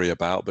necessarily worry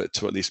about, but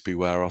to at least be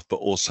aware of, but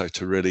also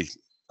to really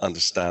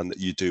understand that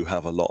you do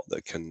have a lot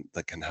that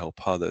can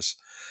help others.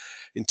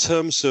 In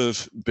terms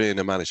of being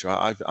a manager,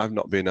 I've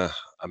not been a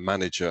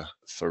manager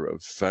for a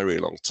very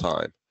long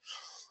time,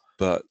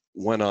 but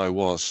when I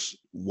was,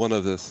 one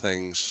of the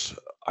things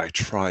I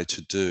tried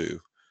to do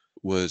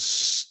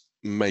was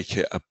make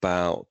it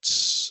about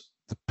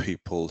the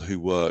people who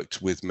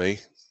worked with me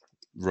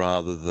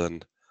rather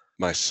than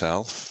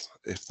myself,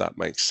 if that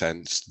makes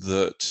sense.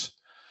 That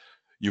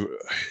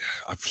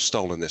I've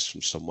stolen this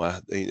from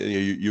somewhere.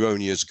 You're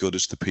only as good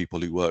as the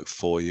people who work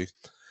for you.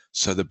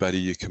 So the better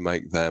you can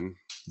make them,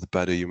 the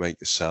better you make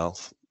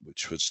yourself,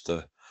 which was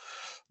the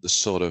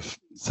sort of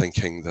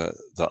thinking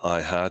that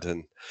I had.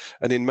 And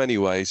in many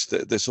ways,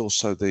 there's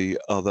also the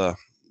other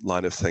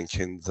line of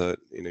thinking that,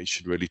 you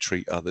should really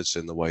treat others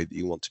in the way that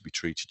you want to be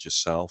treated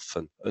yourself,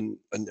 and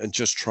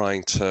just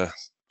trying to,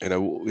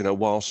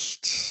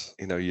 whilst,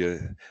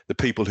 the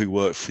people who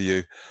work for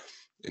you,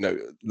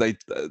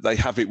 they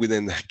have it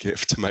within their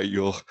gift to make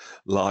your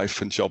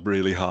life and job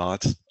really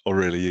hard or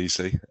really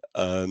easy.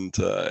 And,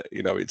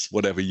 it's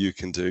whatever you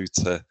can do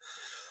to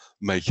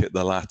make it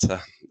the latter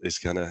is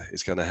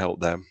gonna help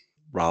them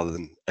rather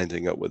than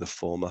ending up with the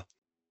former.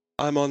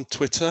 I'm on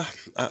Twitter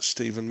at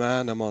Stephen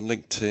Mann. I'm on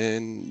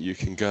LinkedIn. You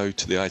can go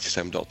to the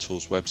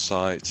ITSM.tools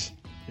website.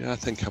 Yeah, I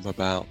think I'm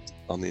about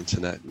on the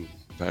internet in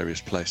various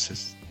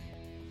places.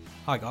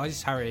 Hi guys,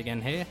 it's Harry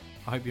again here.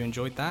 I hope you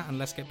enjoyed that, and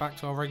let's get back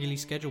to our regularly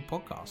scheduled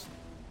podcast.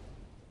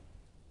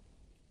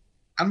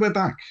 And we're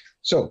back.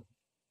 So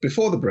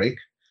before the break,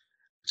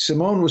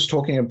 Simone was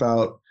talking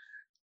about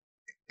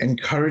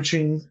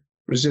encouraging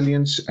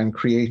resilience and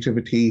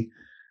creativity,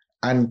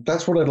 and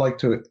that's what I'd like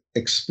to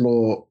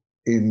explore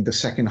in the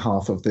second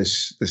half of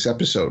this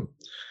episode,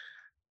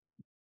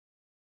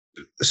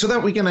 so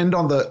that we can end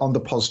on the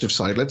positive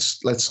side.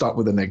 Let's start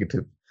with the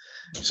negative.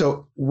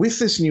 So with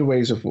this newer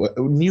ways of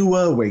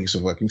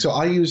working. So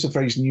I use the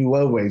phrase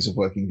newer ways of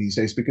working these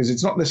days because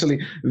it's not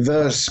necessarily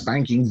the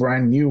spanking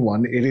brand new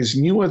one. It is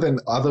newer than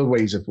other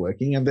ways of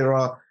working, and there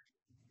are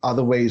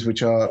other ways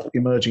which are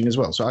emerging as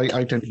well. So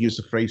I tend to use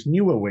the phrase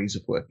newer ways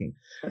of working.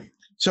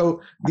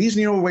 So these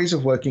newer ways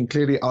of working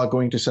clearly are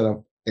going to set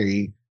up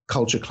a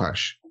culture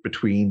clash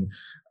between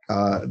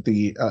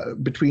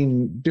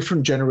between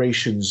different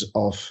generations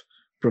of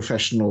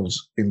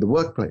professionals in the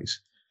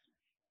workplace.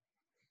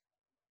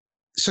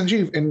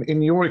 Sanjeev,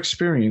 in your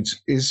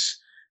experience, is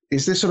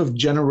this sort of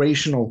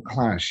generational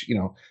clash?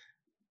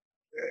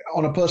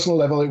 On a personal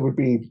level, it would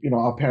be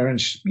our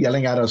parents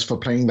yelling at us for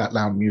playing that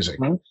loud music.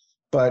 Mm-hmm.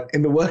 But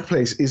in the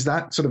workplace, is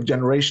that sort of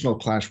generational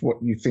clash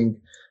what you think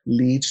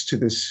leads to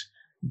this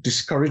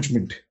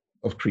discouragement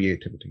of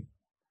creativity?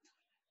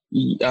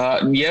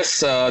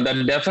 Yes,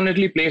 that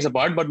definitely plays a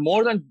part. But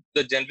more than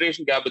the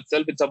generation gap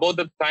itself, it's about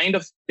the kind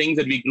of things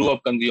that we grew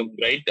up consuming,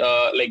 right?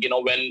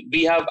 When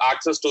we have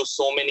access to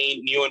so many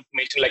new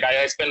information, like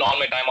I spend all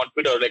my time on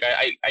Twitter, like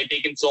I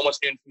take in so much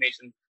new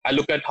information. I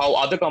look at how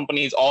other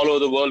companies all over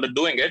the world are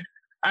doing it.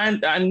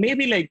 And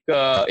maybe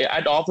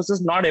at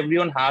offices, not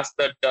everyone has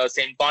that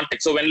same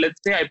context. So when, let's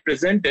say, I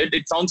present it,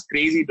 it sounds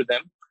crazy to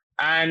them.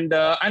 And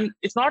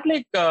it's not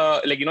they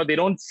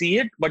don't see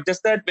it, but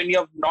just that when you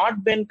have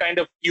not been kind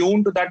of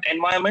tuned to that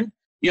environment,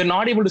 you're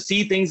not able to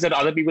see things that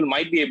other people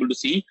might be able to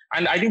see.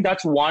 And I think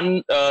that's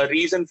one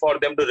reason for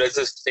them to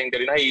resist, saying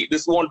that, hey,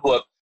 this won't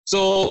work.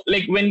 So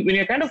when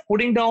you're kind of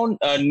putting down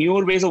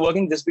newer ways of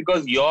working just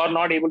because you're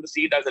not able to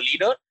see it as a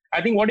leader,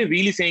 I think what you're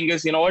really saying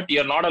is,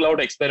 you're not allowed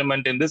to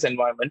experiment in this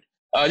environment.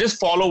 Just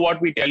follow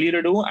what we tell you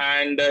to do.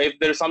 And if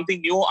there's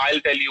something new, I'll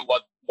tell you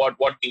what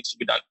needs to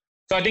be done.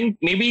 So I think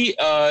maybe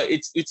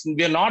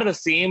we're not at the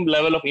same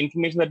level of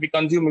information that we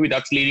consume. Maybe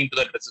that's leading to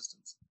that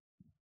resistance.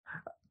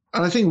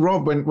 And I think,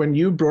 Rob, when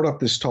you brought up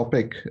this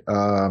topic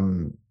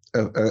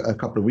a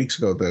couple of weeks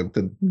ago,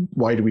 the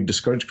why do we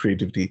discourage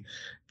creativity?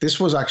 This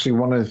was actually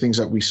one of the things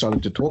that we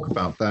started to talk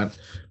about, that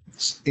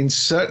in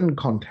certain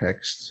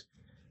contexts,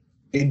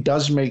 it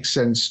does make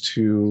sense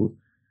to,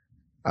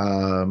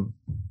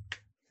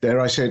 dare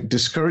I say,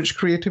 discourage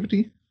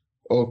creativity,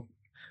 or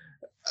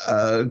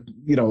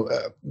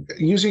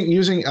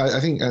using I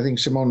think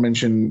Simone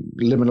mentioned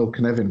liminal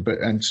Cynefin,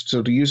 and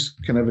so to use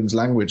Cynefin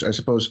language, I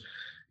suppose,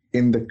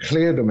 in the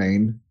clear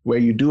domain where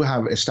you do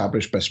have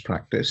established best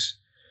practice,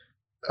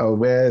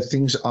 where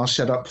things are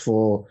set up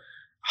for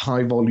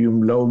high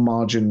volume, low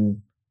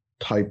margin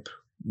type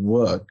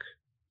work,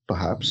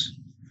 perhaps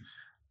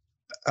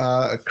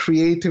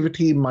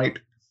creativity might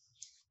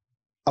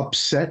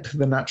upset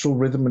the natural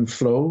rhythm and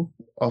flow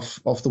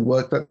of the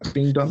work that's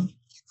being done.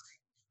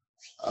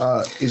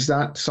 Is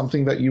that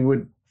something that you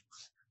would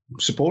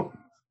support?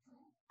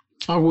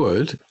 I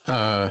would.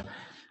 I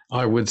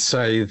would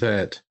say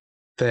that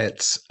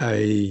that's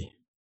a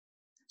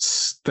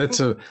that's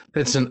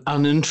an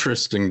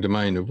uninteresting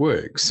domain of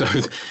work. So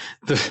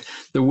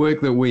the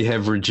work that we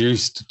have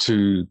reduced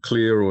to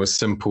clear or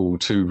simple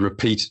to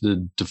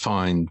repeated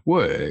defined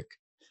work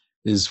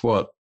is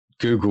what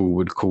Google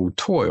would call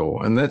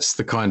toil. And that's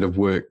the kind of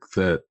work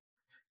that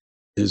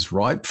is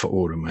ripe for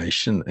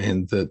automation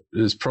and that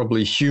is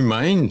probably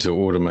humane to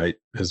automate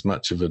as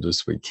much of it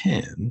as we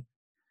can.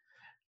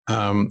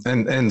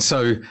 And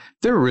so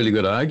there are really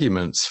good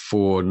arguments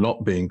for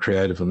not being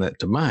creative in that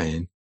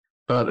domain.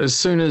 But as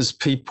soon as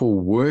people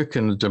work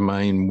in a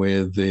domain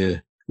where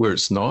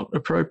it's not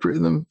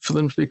appropriate for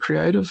them to be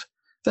creative,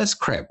 that's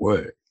crap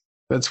work.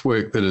 That's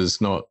work that is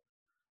not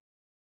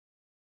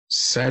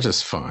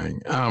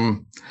satisfying.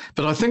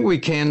 But I think we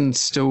can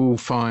still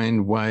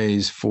find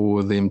ways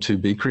for them to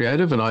be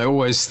creative. And I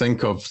always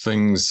think of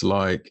things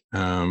like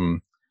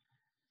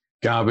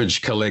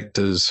garbage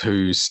collectors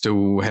who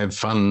still have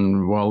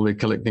fun while they're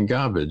collecting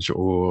garbage,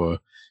 or,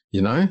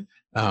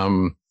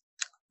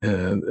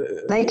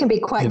 they can be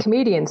quite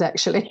comedians,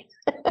 actually.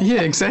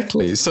 Yeah,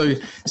 exactly. So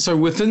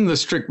within the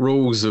strict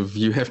rules of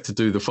you have to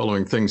do the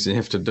following things, you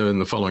have to do in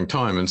the following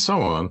time and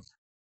so on,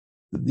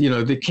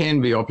 there can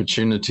be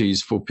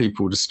opportunities for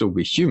people to still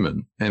be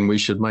human, and we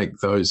should make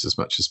those as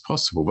much as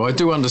possible. But I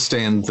do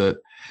understand that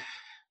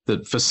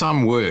for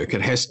some work,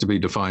 it has to be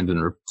defined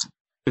and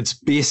it's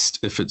best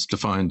if it's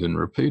defined and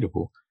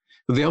repeatable.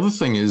 But the other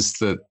thing is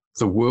that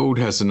the world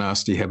has a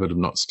nasty habit of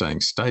not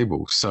staying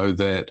stable, so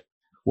that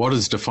what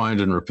is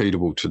defined and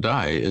repeatable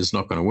today is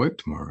not going to work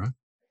tomorrow.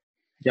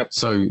 Yep.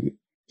 So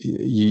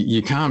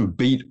you can't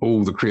beat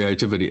all the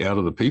creativity out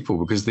of the people,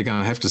 because they're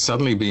going to have to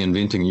suddenly be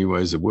inventing new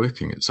ways of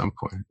working at some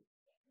point.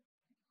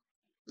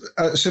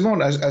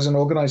 Simone, as an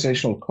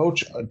organizational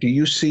coach, do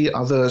you see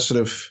other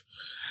sort of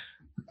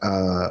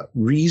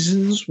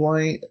reasons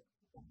why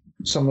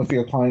some of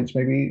your clients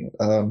maybe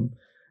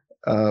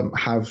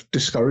have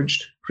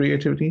discouraged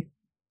creativity?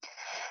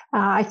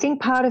 I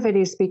think part of it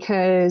is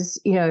because,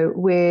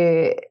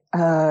 we're,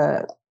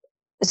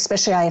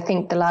 especially I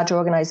think the larger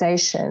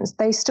organizations,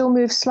 they still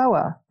move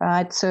slower,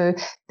 right? So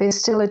there's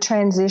still a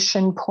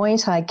transition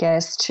point, I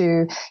guess,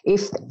 to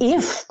if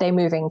they're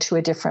moving to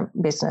a different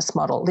business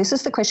model. This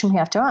is the question we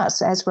have to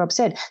ask. As Rob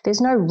said,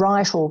 there's no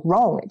right or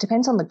wrong. It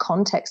depends on the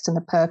context and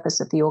the purpose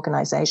of the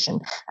organization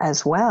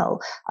as well.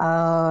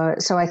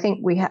 So I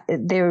think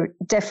there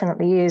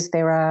definitely is.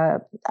 There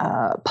are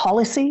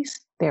policies.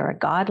 There are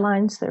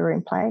guidelines that are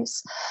in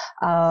place.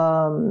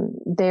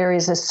 There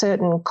is a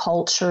certain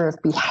culture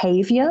of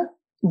behavior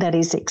that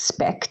is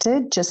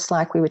expected, just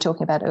like we were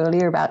talking about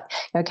earlier about,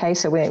 okay,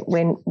 so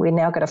we're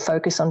now going to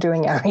focus on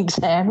doing our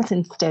exams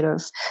instead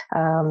of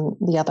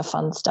the other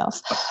fun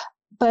stuff.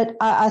 But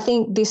I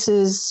think this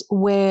is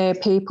where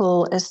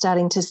people are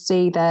starting to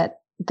see that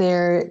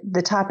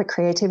the type of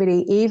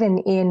creativity, even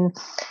in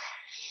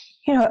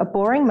a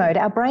boring mode,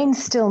 our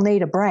brains still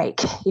need a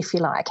break, if you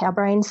like. Our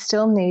brains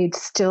still need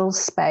still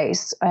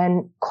space.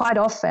 And quite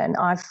often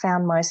I've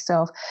found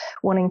myself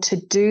wanting to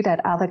do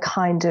that other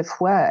kind of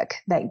work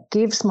that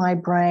gives my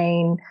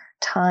brain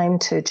time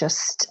to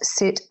just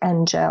sit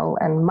and gel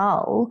and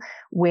mull,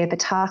 where the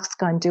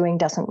task I'm doing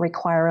doesn't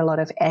require a lot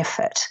of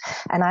effort.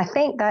 And I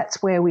think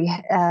that's where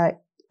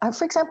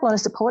for example, on a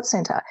support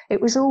center, it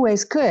was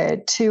always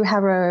good to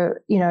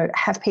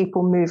have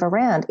people move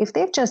around. If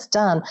they've just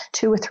done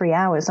 2 or 3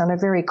 hours on a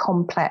very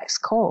complex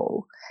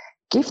call,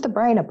 give the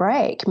brain a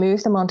break,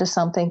 move them onto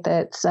something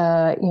that's,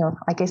 I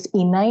guess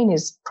inane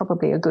is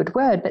probably a good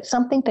word, but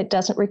something that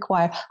doesn't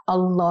require a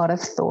lot of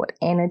thought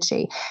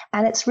energy.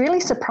 And it's really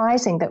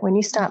surprising that when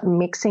you start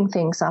mixing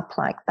things up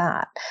like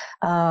that,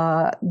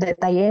 that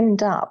they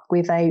end up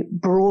with a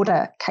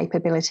broader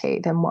capability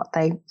than what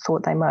they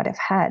thought they might have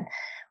had.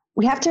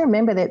 We have to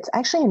remember that it's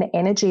actually an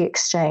energy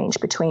exchange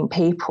between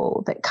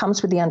people that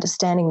comes with the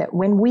understanding that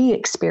when we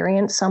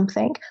experience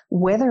something,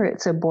 whether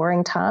it's a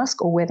boring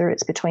task or whether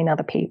it's between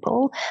other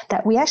people,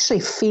 that we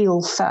actually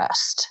feel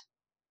first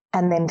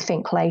and then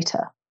think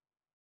later.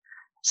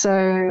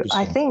 So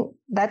I think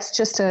that's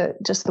just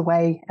the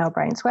way our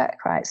brains work,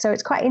 right? So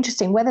it's quite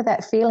interesting whether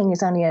that feeling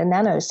is only a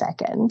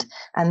nanosecond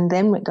and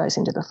then it goes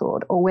into the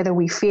thought, or whether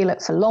we feel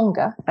it for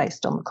longer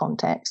based on the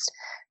context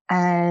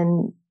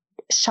and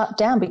shut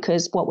down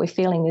because what we're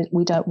feeling is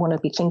we don't want to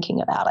be thinking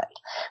about it.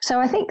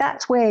 So I think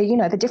that's where,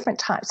 the different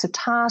types of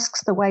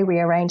tasks, the way we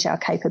arrange our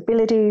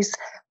capabilities,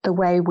 the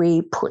way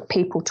we put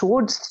people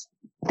towards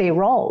their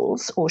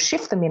roles or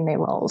shift them in their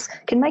roles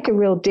can make a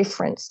real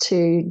difference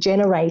to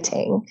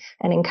generating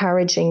and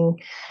encouraging,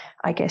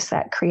 I guess,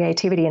 that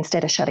creativity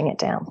instead of shutting it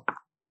down.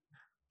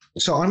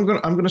 So I'm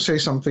going to say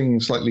something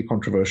slightly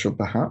controversial,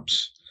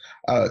 perhaps.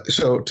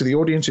 So to the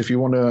audience, if you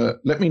want to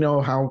let me know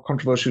how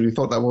controversial you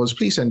thought that was,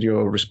 please send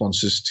your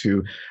responses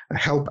to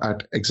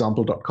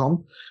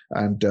help@example.com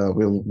and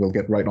we'll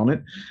get right on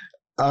it.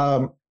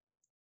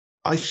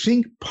 I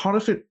think part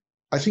of it,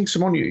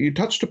 Simone, you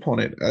touched upon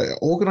it,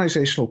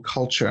 organizational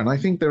culture. And I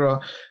think there are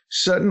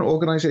certain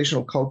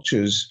organizational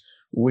cultures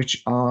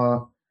which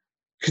are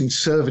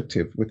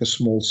conservative with a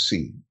small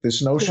c.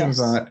 This notion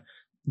that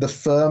the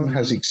firm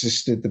has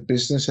existed, the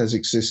business has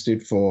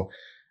existed for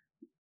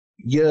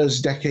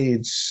years,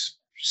 decades,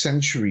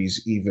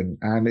 centuries even,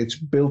 and it's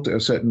built a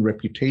certain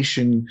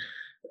reputation.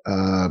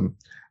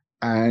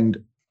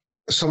 And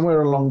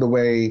somewhere along the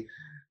way,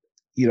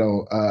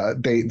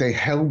 they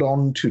held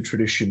on to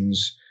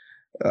traditions.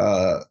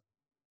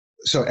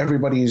 So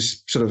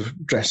everybody's sort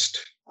of dressed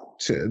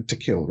to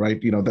kill,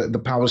 right?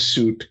 The power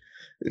suit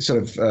sort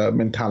of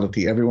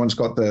mentality. Everyone's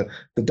got the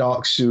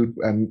dark suit,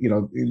 and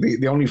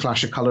the only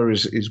flash of color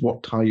is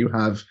what tie you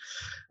have.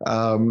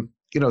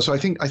 So I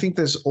think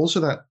there's also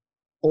that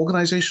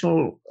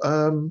organizational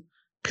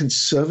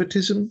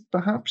conservatism,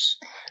 perhaps.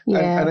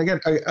 Yeah. And again,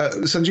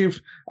 Sanjeev,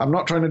 I'm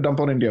not trying to dump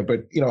on India,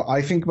 but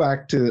I think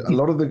back to a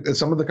lot of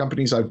some of the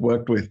companies I've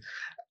worked with,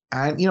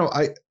 and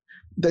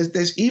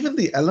there's even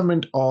the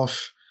element of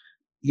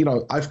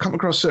I've come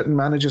across certain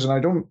managers, and I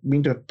don't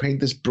mean to paint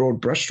this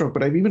broad brushstroke,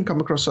 but I've even come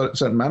across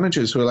certain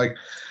managers who are like,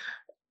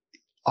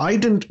 I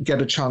didn't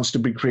get a chance to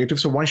be creative,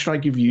 so why should I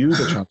give you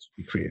the chance to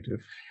be creative?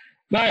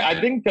 No, I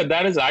think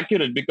that is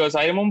accurate, because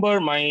I remember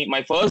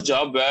my first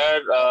job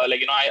where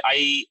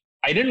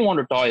I didn't want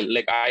to toil.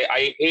 Like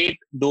I hate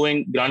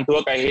doing grunt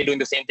work. I hate doing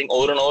the same thing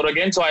over and over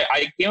again. So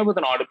I came up with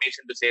an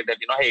automation to say that,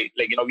 hey,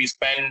 we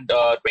spend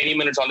 20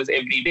 minutes on this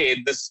every day.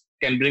 This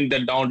can bring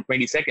that down to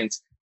 20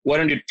 seconds. Why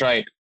don't you try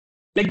it?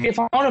 Like they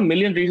found a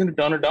million reasons to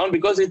turn it down,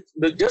 because it's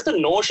just the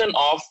notion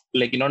of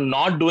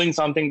not doing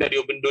something that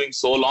you've been doing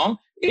so long.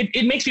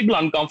 It makes people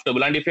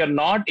uncomfortable. And if you're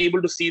not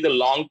able to see the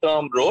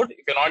long-term road,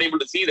 if you're not able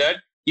to see that,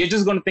 you're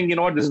just going to think,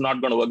 this is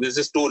not going to work. This is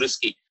just too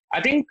risky.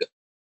 I think,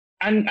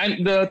 and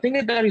the thing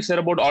that you said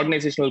about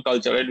organizational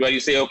culture, right, where you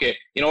say, okay,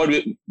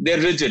 they're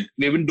rigid.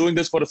 They've been doing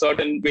this for a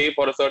certain way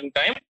for a certain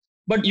time.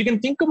 But you can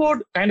think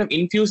about kind of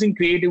infusing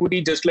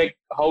creativity, just like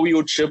how you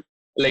would ship,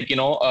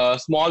 a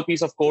small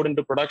piece of code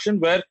into production,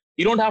 where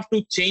you don't have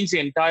to change the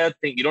entire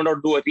thing. You don't have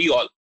to do a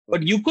rehaul.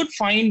 But you could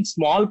find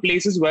small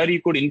places where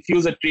you could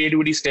infuse that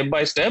creativity step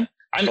by step.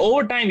 And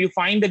over time, you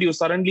find that you're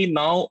suddenly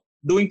now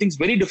doing things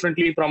very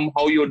differently from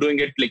how you were doing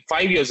it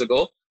 5 years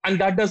ago. And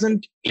that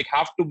doesn't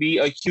have to be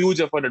a huge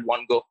effort at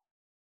one go.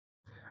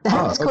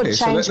 That's called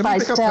change by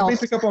stealth. Let me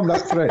pick up on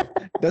that thread.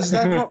 Does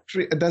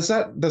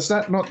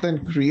that not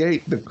then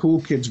create the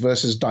cool kids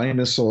versus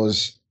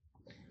dinosaurs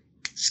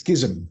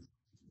schism?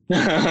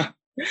 Not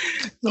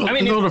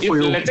if we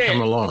all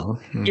come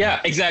along. Yeah,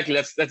 exactly.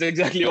 That's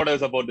exactly what I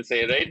was about to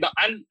say, right? Now,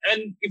 and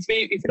if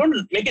you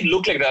don't make it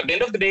look like that, at the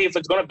end of the day, if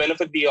it's going to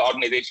benefit the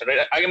organization,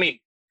 right? I mean,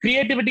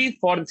 creativity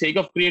for the sake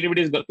of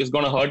creativity is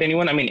going to hurt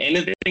anyone. I mean,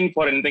 anything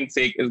for anything's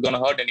sake is going to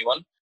hurt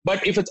anyone.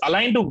 But if it's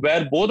aligned to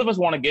where both of us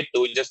want to get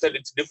to, just that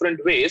it's different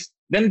ways,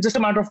 then it's just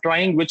a matter of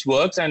trying which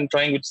works and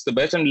trying which is the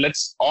best, and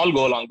let's all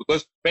go along.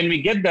 Because when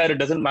we get there, it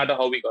doesn't matter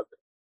how we got there.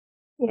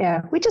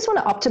 Yeah, we just want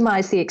to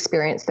optimize the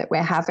experience that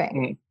we're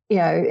having,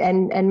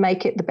 and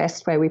make it the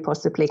best way we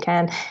possibly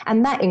can.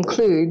 And that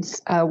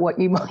includes what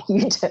you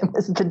term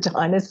as the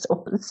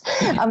dinosaurs.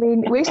 I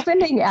mean, we're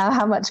spending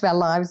how much of our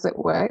lives at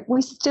work.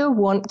 We still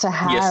want to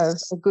have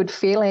a good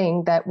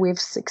feeling that we've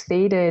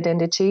succeeded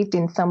and achieved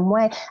in some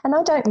way. And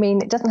I don't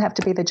mean it doesn't have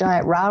to be the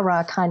giant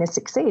rah-rah kind of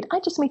succeed. I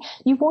just mean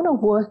you want to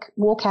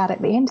walk out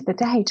at the end of the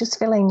day just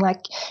feeling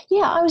like,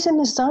 yeah, I was in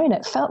the zone.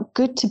 It felt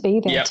good to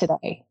be there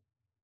today.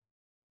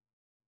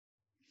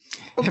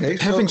 Okay,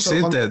 having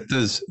said that,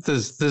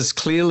 there's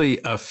clearly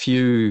a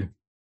few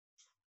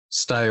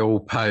stale,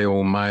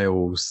 pale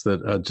males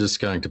that are just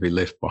going to be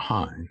left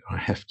behind, I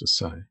have to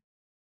say.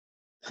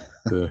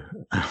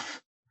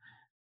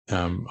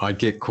 I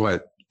get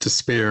quite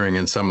despairing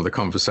in some of the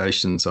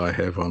conversations I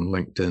have on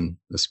LinkedIn,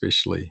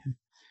 especially,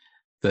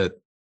 that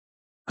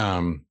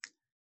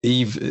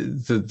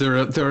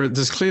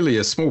there's clearly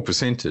a small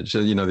percentage,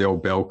 the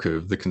old bell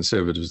curve, the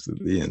conservatives at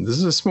the end.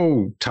 There's a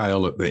small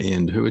tail at the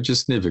end who are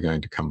just never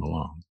going to come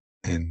along.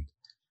 And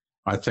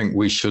I think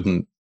we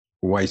shouldn't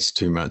waste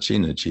too much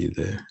energy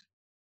there.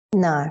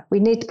 No,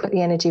 we need to put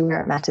the energy where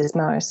it matters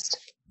most.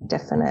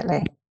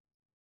 Definitely.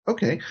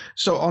 Okay.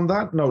 So on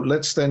that note,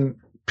 let's then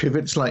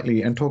pivot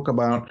slightly and talk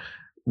about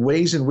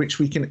ways in which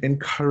we can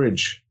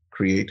encourage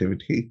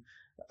creativity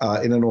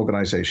in an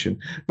organization.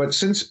 But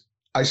since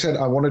I said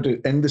I wanted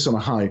to end this on a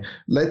high,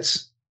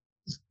 let's,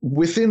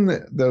 within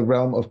the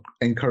realm of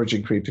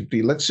encouraging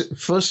creativity, let's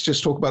first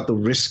just talk about the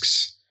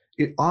risks.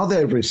 Are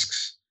there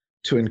risks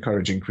to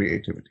encouraging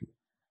creativity?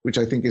 Which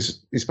I think is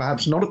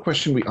perhaps not a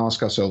question we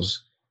ask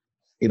ourselves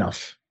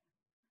enough.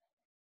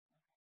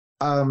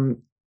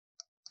 And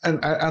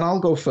I'll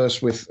go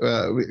first with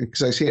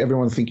because I see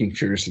everyone thinking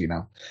furiously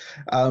now.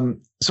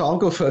 So I'll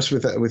go first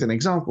with an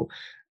example.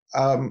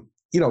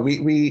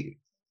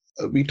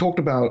 We talked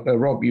about,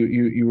 Rob,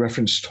 you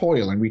referenced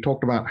toil, and we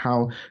talked about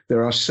how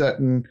there are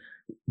certain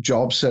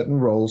jobs, certain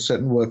roles,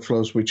 certain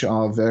workflows which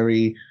are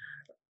very,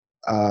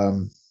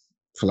 for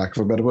lack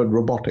of a better word,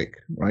 robotic,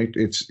 right?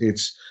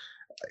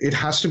 It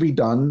has to be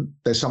done.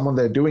 There's someone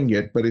there doing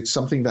it, but it's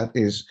something that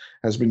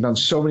has been done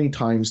so many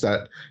times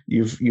that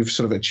you've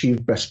sort of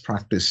achieved best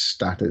practice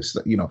status.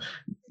 That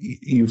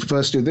you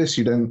first do this,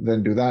 you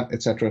then do that,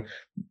 etc.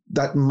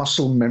 That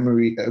muscle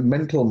memory,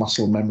 mental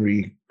muscle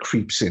memory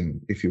creeps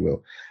in, if you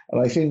will.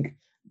 And I think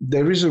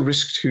there is a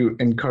risk to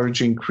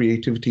encouraging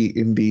creativity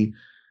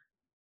in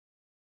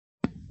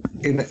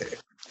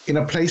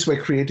a place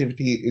where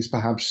creativity is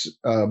perhaps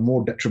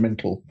more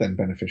detrimental than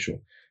beneficial,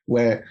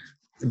 where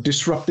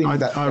disrupting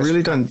I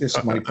really don't.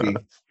 This might be.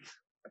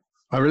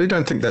 I really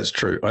don't think that's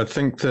true. I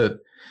think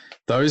that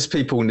those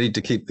people need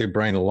to keep their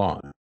brain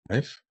alive,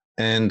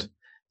 and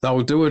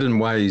they'll do it in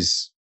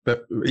ways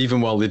that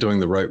even while they're doing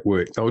the rote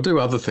work, they'll do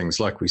other things,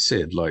 like we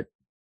said, like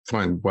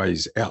find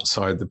ways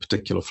outside the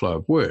particular flow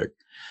of work.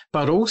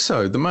 But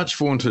also the much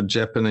vaunted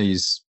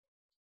Japanese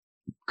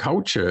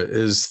culture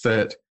is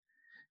that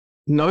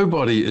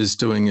nobody is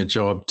doing a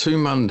job too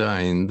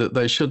mundane that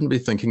they shouldn't be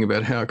thinking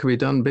about how it could be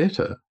done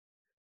better.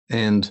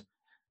 And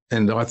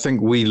I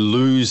think we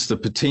lose the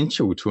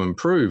potential to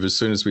improve as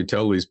soon as we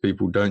tell these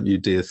people, don't you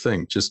dare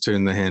think, just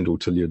turn the handle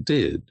till you're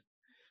dead.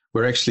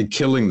 We're actually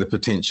killing the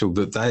potential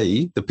that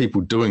the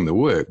people doing the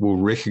work, will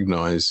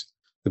recognize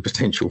the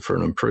potential for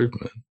an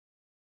improvement.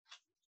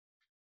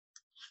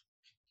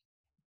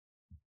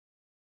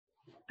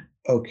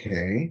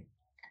 Okay.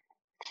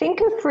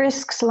 Think of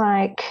risks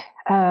like,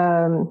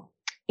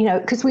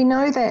 because we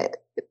know that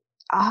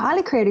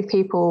highly creative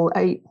people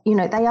are,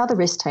 they are the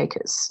risk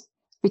takers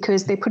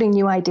because they're putting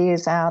new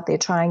ideas out, they're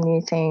trying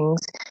new things.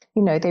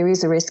 There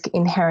is a risk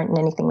inherent in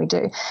anything we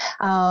do.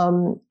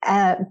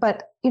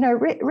 But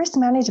risk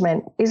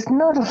management is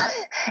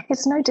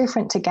it's no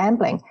different to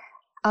gambling.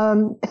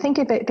 Think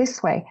of it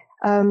this way.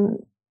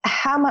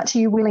 How much are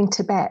you willing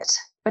to bet?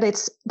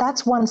 But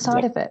that's one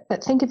side of it.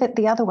 But think of it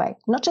the other way.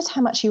 Not just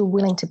how much you're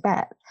willing to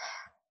bet.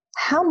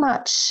 How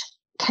much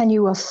can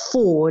you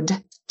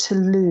afford to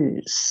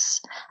lose?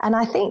 And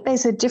I think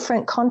there's a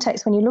different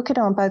context when you look at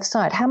it on both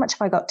sides. How much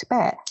have I got to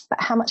bet? But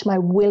how much am I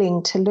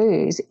willing to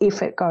lose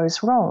if it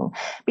goes wrong?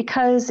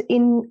 Because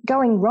in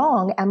going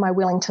wrong, am I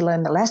willing to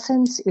learn the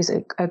lessons? Is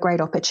it a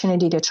great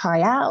opportunity to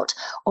try out?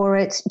 Or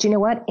do you know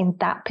what? In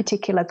that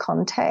particular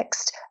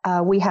context,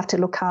 we have to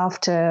look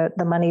after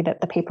the money that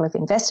the people have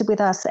invested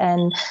with us,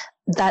 and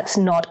that's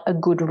not a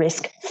good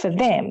risk for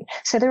them.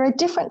 So there are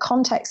different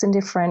contexts and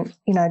different,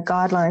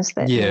 guidelines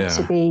that need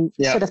to be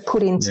sort of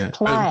put into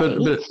play but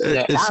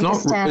to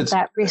understand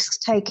that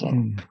risk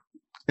taking.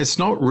 It's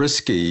not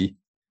risky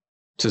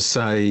to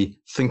say,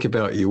 think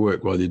about your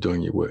work while you're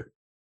doing your work.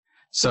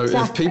 So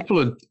Exactly.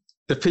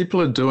 if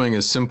people are doing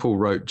a simple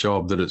rote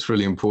job that it's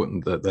really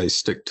important that they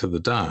stick to the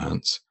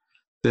dance,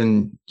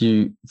 then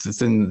you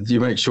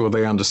make sure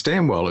they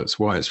understand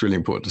why it's really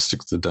important to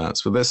stick to the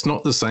dance. But that's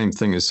not the same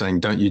thing as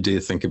saying, don't you dare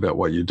think about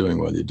what you're doing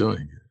while you're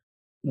doing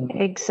it.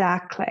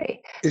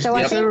 Exactly. Is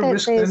there a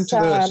risk then to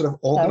the sort of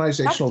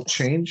organizational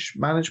change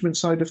management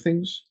side of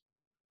things?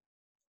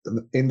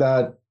 In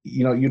that,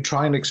 you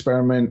try and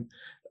experiment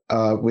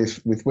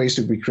with ways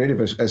to be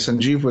creative, as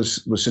Sanjeev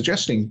was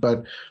suggesting,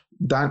 but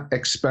that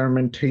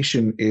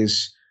experimentation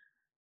is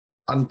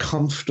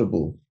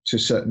uncomfortable to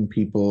certain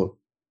people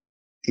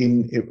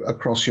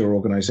across your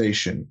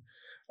organization.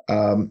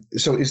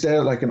 So is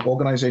there like an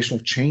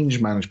organizational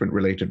change management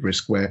related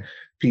risk where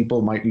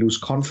people might lose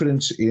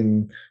confidence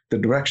in the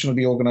direction of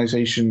the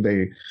organization?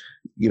 They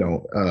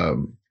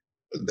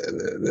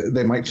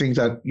might think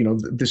that,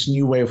 this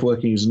new way of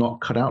working is not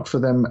cut out for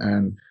them,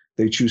 and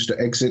they choose to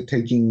exit,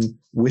 taking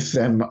with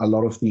them a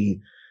lot of the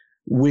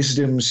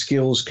wisdom,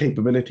 skills,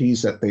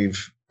 capabilities that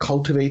they've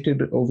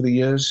cultivated over the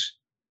years?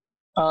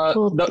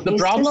 The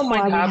problem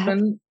might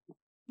happen.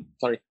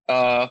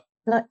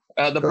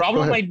 The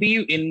problem might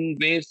be in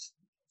ways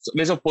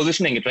of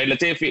positioning it, right?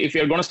 Let's say if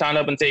you're going to stand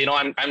up and say,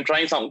 I'm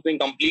trying something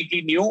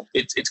completely new,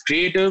 it's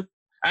creative,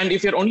 and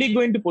if you're only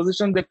going to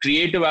position the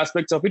creative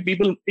aspects of it,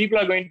 people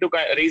are going to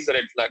raise the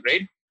red flag,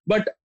 right?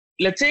 But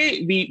let's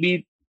say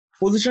we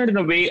position it in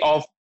a way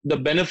of the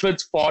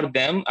benefits for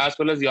them as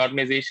well as the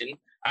organization,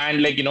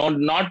 and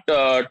not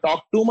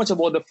talk too much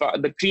about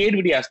the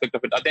creativity aspect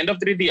of it. At the end of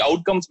the day, the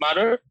outcomes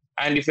matter.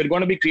 And if you're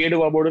going to be creative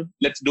about it,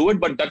 let's do it.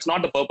 But that's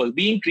not the purpose.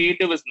 Being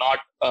creative is not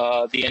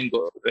the end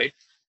goal, right?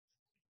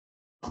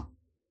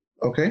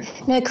 Okay.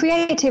 Now,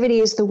 creativity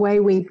is the way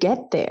we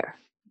get there.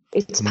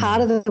 It's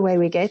part of the way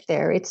we get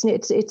there. It's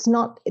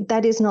not,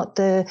 that is not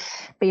the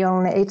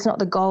beyond. It's not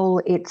the goal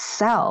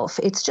itself.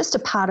 It's just a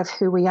part of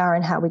who we are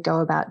and how we go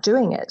about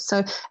doing it.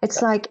 So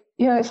it's like,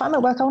 if I'm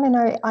at work, I want to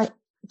know,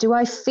 do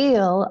I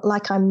feel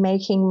like I'm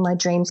making my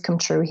dreams come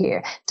true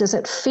here? Does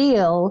it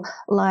feel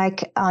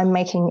like I'm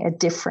making a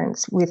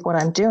difference with what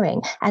I'm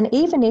doing? And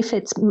even if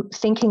it's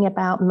thinking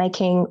about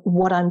making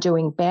what I'm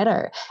doing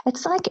better,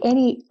 it's like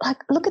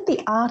look at the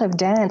art of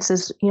dance,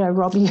 as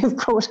Rob, you've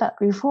brought up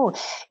before.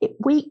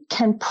 We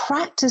can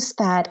practice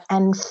that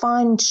and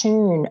fine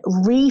tune,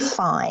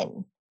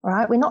 refine.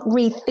 Right? We're not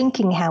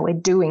rethinking how we're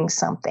doing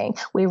something.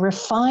 We're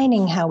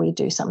refining how we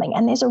do something.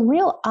 And there's a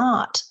real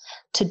art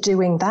to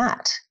doing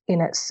that in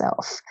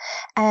itself.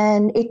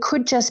 And it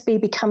could just be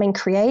becoming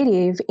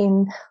creative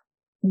in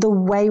the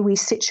way we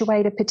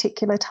situate a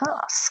particular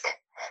task.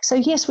 So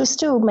yes, we're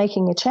still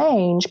making a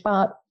change,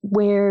 but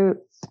we're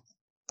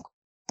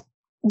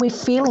we're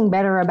feeling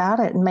better about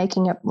it and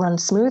making it run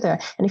smoother.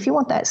 And if you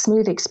want that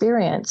smooth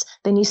experience,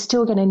 then you're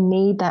still going to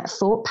need that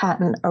thought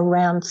pattern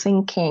around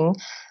thinking,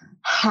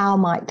 how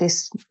might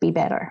this be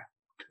better?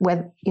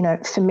 Whether,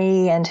 for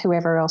me and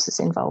whoever else is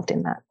involved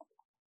in that.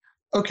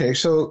 Okay,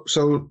 so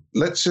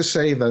let's just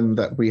say then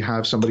that we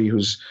have somebody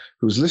who's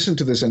listened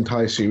to this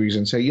entire series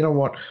and say, you know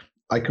what,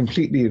 I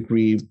completely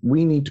agree.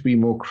 We need to be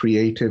more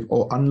creative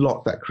or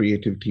unlock that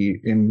creativity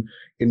in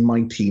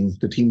my team,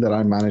 the team that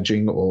I'm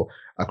managing, or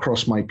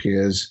across my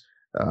peers,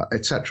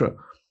 etc.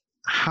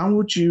 How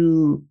would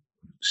you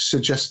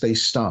suggest they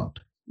start?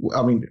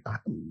 I mean,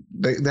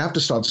 they have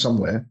to start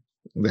somewhere.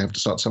 They have to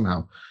start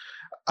somehow.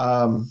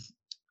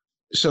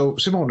 So,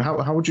 Simone,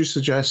 how would you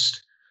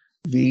suggest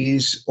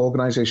these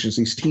organizations,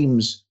 these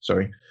teams,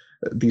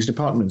 these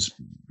departments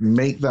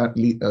make that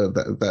leap,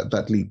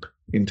 that leap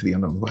into the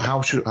unknown?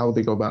 How would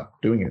they go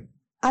about doing it?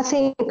 I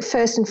think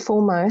first and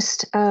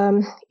foremost,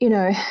 a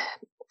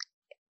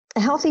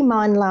healthy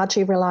mind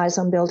largely relies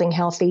on building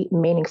healthy,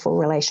 meaningful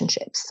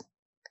relationships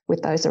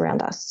with those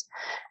around us.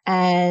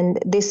 And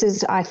this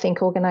is, I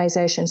think,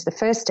 organizations, the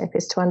first step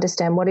is to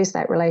understand what is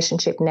that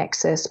relationship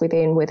nexus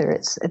within, whether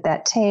it's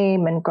that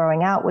team and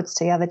growing outwards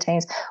to the other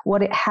teams,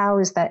 how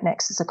is that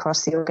nexus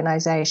across the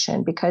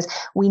organization? Because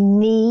we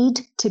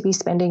need to be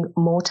spending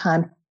more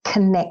time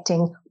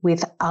connecting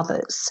with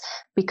others,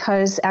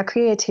 because our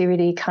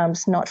creativity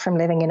comes not from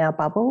living in our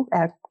bubble.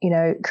 Our,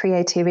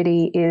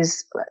 creativity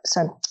is,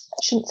 so I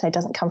shouldn't say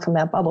doesn't come from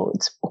our bubble.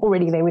 It's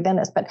already there within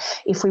us. But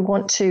if we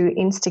want to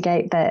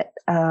instigate that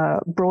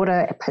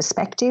broader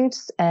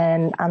perspectives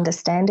and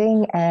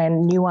understanding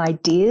and new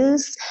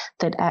ideas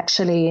that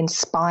actually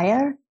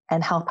inspire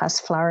and help us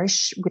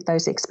flourish with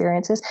those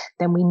experiences,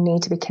 then we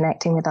need to be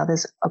connecting with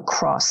others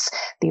across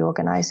the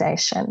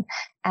organization.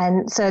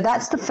 And so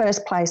that's the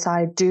first place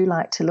I do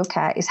like to look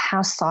at, is how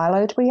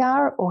siloed we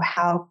are or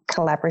how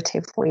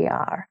collaborative we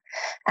are.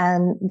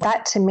 And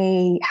that to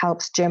me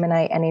helps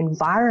germinate an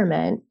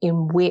environment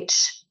in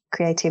which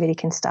creativity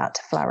can start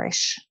to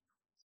flourish.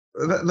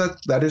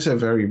 That is a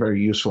very, very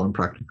useful and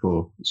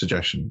practical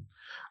suggestion.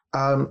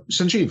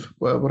 Sanjeev,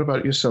 what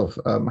about yourself?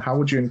 How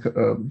would you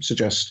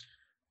suggest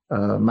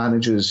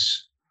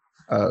managers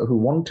who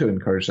want to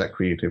encourage that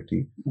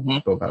creativity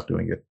go about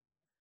doing it?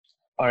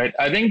 All right.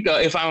 I think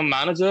if I'm a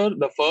manager,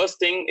 the first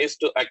thing is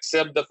to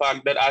accept the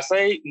fact that as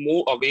I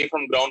move away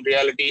from ground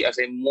reality, as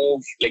I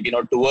move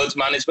towards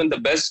management, the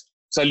best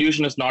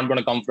solution is not going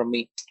to come from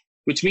me,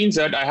 which means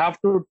that I have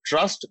to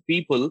trust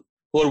people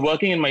who are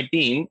working in my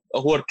team,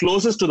 who are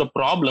closest to the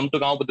problem, to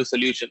come up with the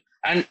solution.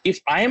 And if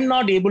I am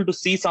not able to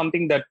see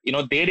something that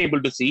they're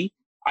able to see,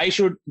 I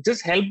should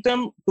just help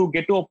them to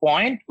get to a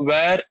point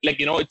where,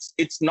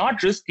 it's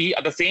not risky.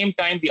 At the same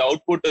time, the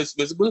output is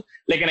visible,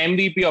 like an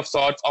MVP of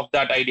sorts of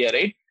that idea,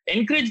 right?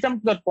 Encourage them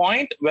to that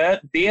point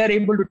where they are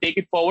able to take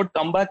it forward,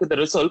 come back with the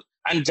result,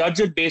 and judge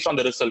it based on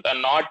the result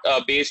and not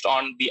based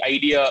on the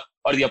idea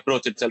or the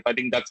approach itself. I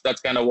think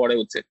that's kind of what I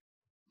would say.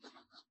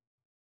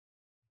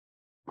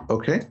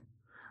 Okay.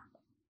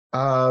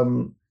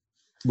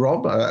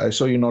 Rob, I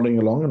saw you nodding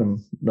along, and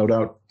I'm no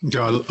doubt.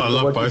 Yeah, I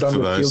love both of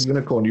those. Field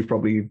Unicorn, you've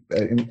probably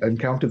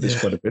encountered this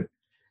quite a bit.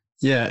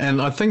 Yeah, and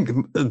I think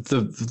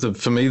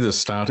for me, the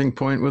starting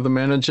point with a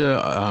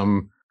manager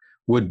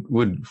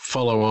would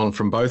follow on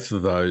from both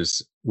of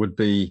those, would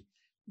be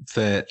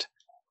that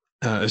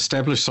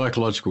establish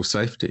psychological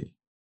safety,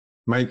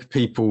 make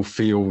people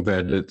feel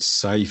that it's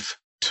safe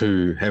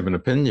to have an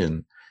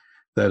opinion,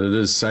 that it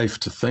is safe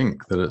to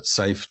think, that it's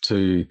safe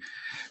to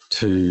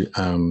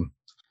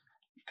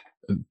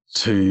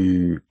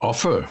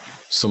offer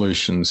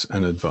solutions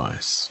and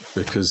advice,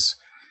 because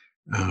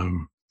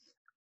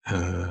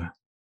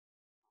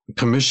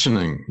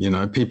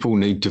permissioning, people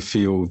need to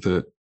feel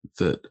that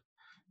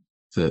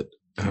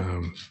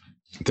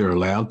they're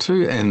allowed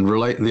to. And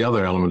the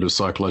other element of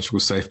psychological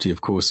safety,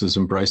 of course, is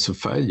embrace of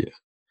failure,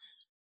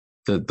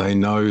 that they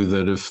know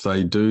that if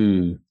they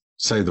do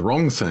say the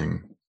wrong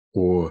thing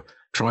or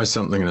try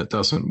something and it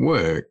doesn't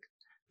work,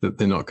 that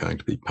they're not going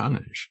to be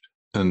punished.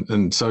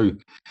 And so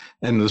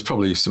there's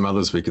probably some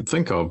others we could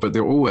think of, but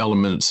they're all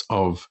elements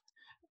of,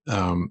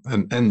 and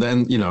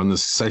then, and the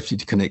safety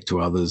to connect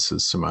to others,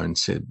 as Simone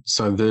said.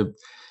 So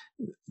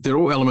they're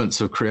all elements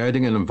of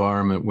creating an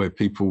environment where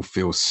people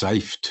feel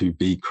safe to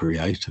be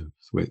creative.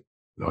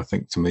 I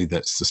think, to me,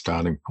 that's the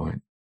starting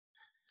point.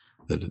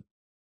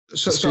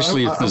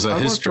 Especially if there's a history. I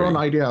want to throw an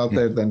idea out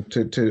there then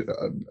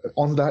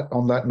on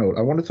that note.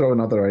 I want to throw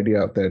another idea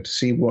out there to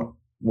see what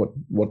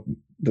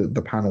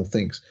the panel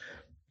thinks.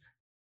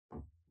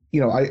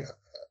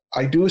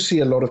 I do see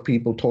a lot of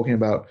people talking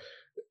about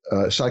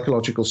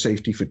psychological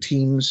safety for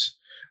teams,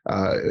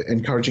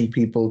 encouraging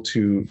people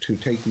to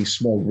take these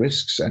small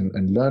risks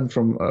and learn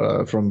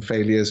from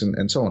failures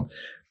and so on.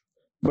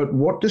 But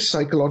what does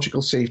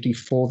psychological safety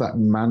for that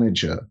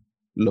manager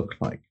look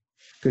like?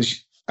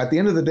 Because at the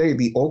end of the day,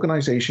 the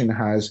organization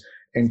has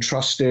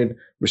entrusted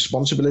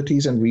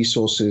responsibilities and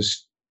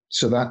resources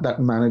so that that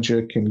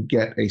manager can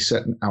get a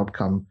certain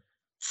outcome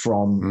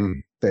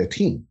from their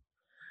team.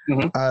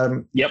 Mm-hmm.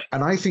 Yep.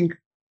 And I think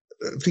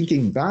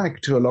thinking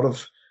back to a lot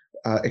of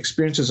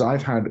experiences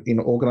I've had in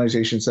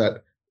organizations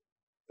that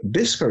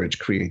discourage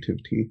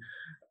creativity,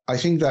 I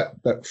think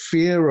that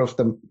fear of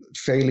the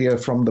failure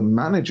from the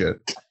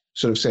manager,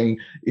 sort of saying,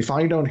 if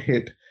I don't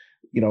hit,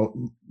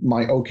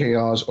 my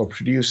OKRs or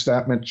produce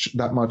that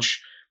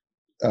much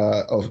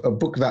of a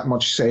book, that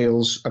much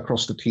sales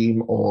across the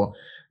team, or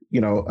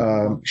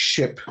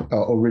ship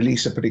or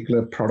release a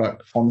particular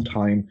product on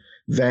time,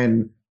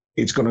 then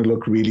it's going to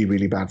look really,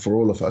 really bad for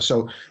all of us.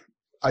 So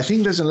I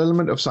think there's an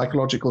element of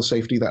psychological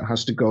safety that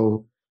has to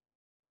go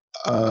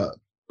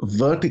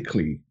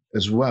vertically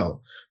as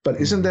well.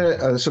 But isn't there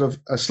a sort of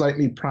a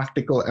slightly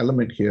practical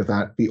element here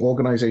that the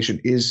organization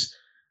is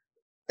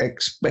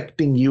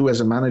expecting you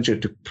as a manager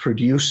to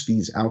produce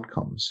these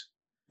outcomes?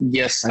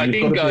 Yes, I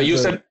think you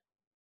said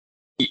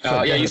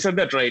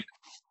that right.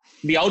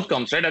 The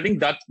outcomes, right? I think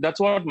that's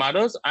what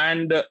matters.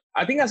 And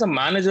I think as a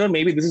manager,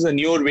 maybe this is a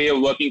newer way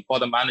of working for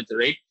the manager,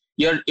 right?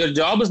 Your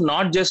job is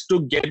not just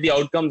to get the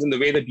outcomes in the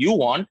way that you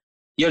want.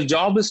 Your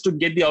job is to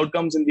get the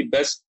outcomes in the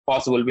best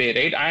possible way,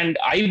 right? And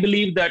I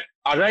believe that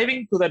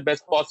arriving to that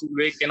best possible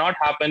way cannot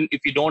happen if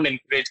you don't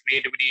encourage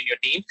creativity in your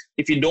team,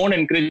 if you don't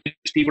encourage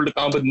people to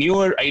come up with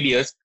newer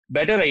ideas,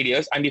 better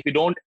ideas, and if you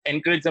don't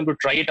encourage them to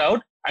try it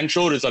out and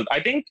show result.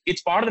 I think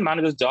it's part of the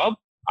manager's job.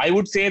 I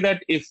would say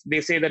that if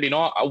they say that,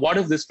 what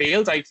if this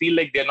fails? I feel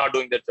like they're not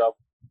doing their job.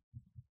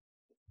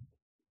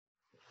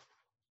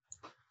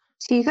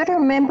 So you got to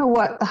remember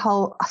what the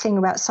whole thing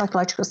about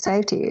psychological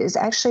safety is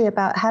actually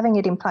about having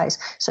it in place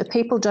so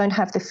people don't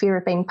have the fear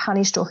of being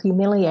punished or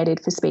humiliated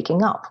for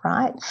speaking up,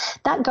 right?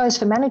 That goes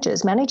for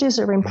managers. Managers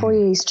are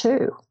employees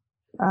too,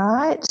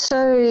 right?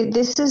 So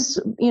this is,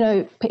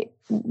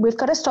 we've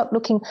got to stop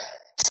looking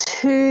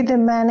to the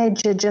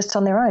manager just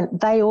on their own.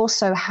 They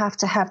also have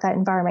to have that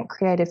environment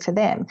created for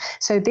them.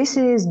 So this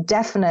is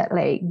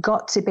definitely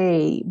got to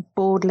be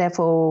board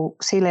level,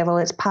 C-level.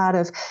 It's part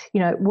of,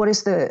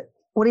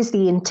 what is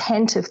the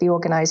intent of the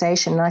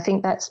organization? And I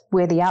think that's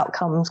where the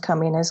outcomes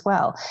come in as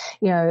well.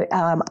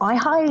 I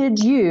hired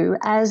you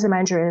as the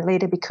manager and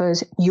leader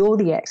because you're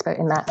the expert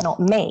in that,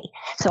 not me.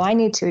 So I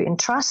need to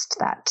entrust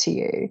that to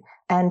you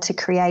and to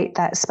create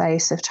that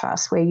space of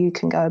trust where you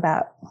can go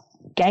about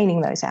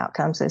gaining those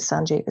outcomes, as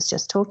Sanjeev has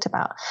just talked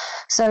about.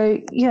 So,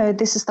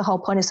 this is the whole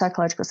point of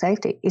psychological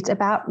safety. It's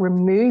about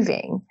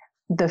removing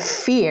the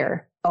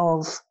fear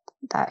of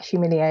that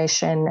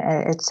humiliation,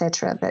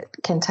 etc., that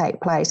can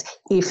take place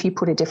if you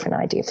put a different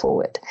idea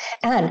forward.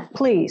 And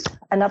please,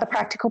 another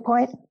practical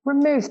point,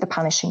 remove the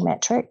punishing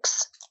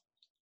metrics.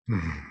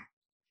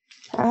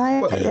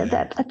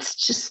 That's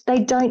just, they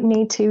don't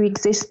need to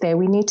exist there.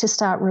 We need to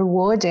start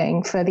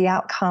rewarding for the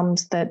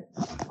outcomes that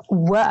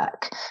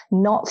work,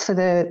 not for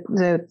the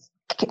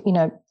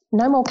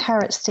no more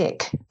carrot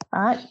stick,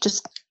 right?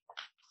 Just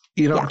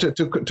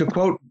To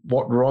quote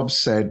what Rob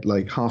said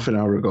like half an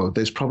hour ago,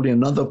 there's probably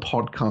another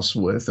podcast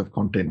worth of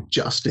content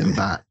just in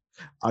that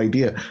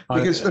idea.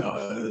 Because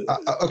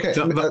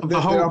the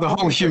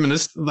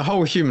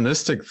whole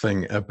humanistic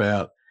thing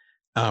about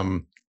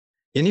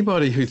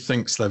anybody who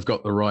thinks they've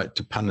got the right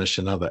to punish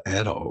another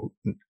adult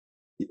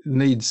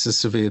needs a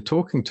severe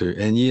talking to,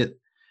 and yet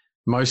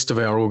most of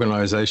our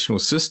organizational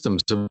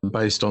systems are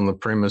based on the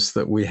premise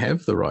that we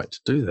have the right to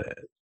do that.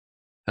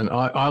 And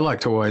I like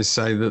to always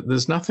say that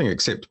there's nothing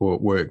acceptable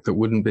at work that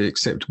wouldn't be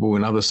acceptable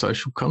in other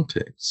social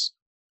contexts.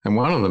 And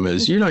one of them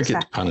is you don't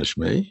get to punish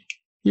me.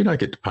 You don't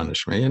get to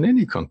punish me in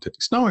any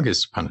context. No one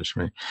gets to punish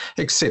me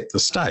except the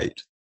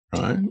state,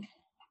 right,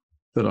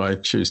 that I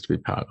choose to be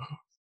part of.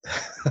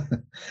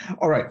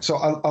 All right. So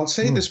I'll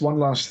say this one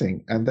last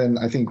thing, and then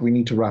I think we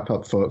need to wrap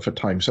up for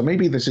time. So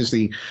maybe this is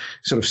the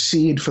sort of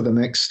seed for the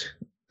next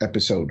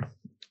episode.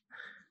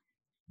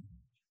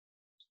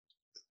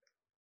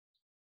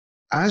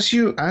 As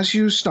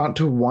you start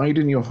to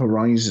widen your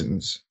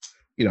horizons,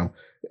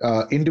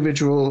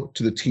 individual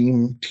to the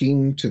team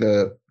to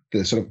the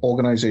sort of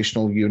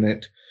organizational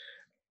unit,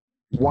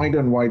 wider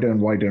and wider and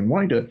wider and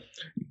wider,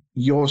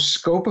 your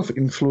scope of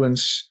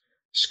influence,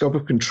 scope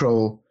of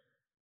control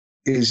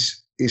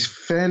is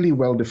fairly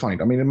well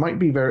defined. I mean, it might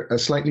be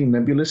slightly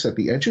nebulous at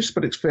the edges,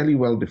 but it's fairly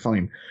well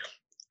defined.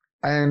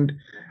 And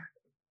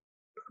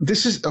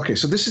this is okay.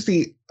 So this is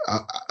the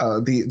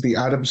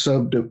ad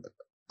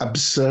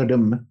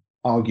absurdum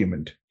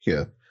argument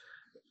here.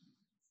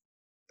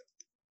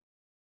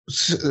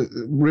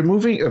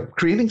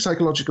 Creating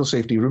psychological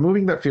safety,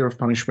 removing that fear of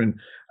punishment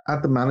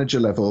at the manager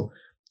level,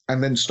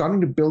 and then starting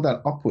to build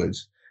that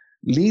upwards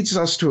leads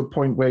us to a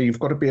point where you've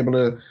got to be able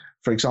to,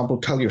 for example,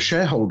 tell your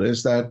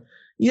shareholders that,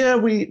 yeah,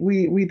 we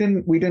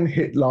didn't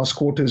hit last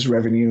quarter's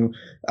revenue.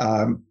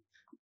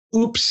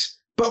 Oops,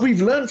 but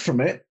we've learned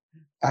from it.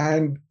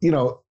 And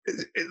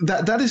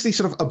that is the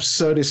sort of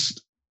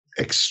absurdist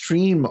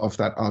extreme of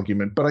that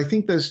argument. But I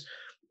think there's,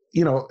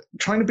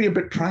 trying to be a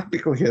bit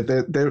practical here.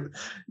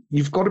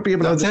 You've got to be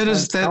able to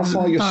understand how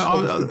far your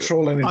scope of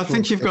control and influence. I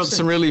think you've got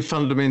some really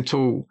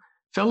fundamental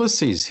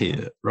fallacies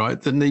here, right,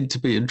 that need to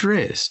be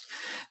addressed.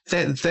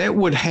 That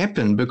would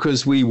happen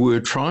because we were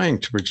trying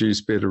to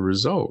produce better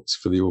results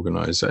for the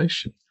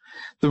organization.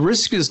 the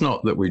risk is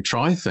not that we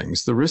try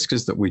things. The risk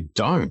is that we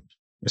don't,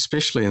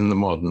 especially in the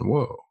modern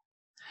world.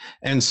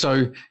 And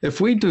so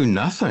if we do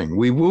nothing,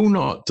 we will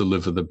not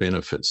deliver the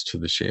benefits to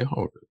the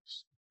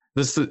shareholders.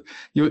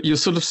 You're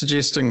sort of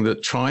suggesting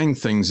that trying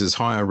things is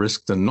higher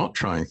risk than not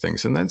trying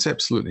things, and that's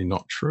absolutely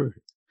not true.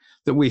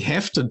 That we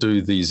have to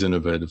do these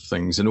innovative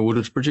things in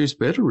order to produce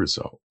better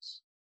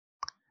results.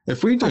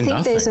 If we do nothing, I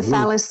think there's a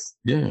fallacy.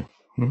 Yeah.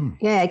 Mm.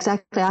 Yeah,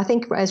 exactly. I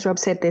think, as Rob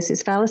said, there's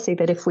this fallacy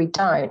that if we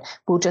don't,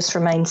 we'll just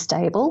remain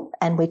stable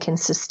and we can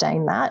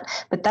sustain that.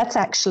 But that's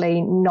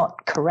actually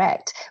not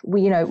correct.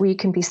 We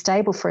can be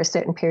stable for a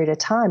certain period of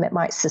time. It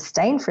might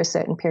sustain for a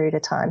certain period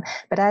of time.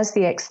 But as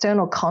the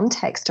external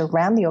context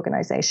around the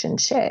organization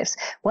shifts,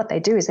 what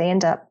they do is they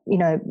end up,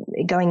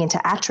 going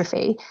into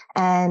atrophy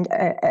and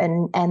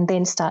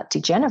then start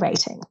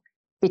degenerating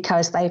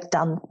because they've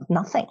done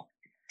nothing.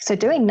 So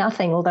doing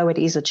nothing, although it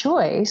is a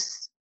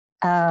choice,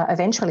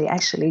 eventually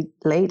actually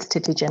leads to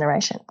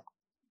degeneration.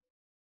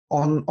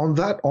 On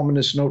that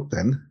ominous note,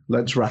 then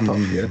let's wrap up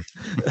here.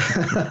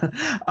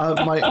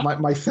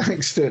 My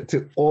thanks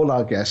to all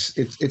our guests.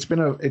 It's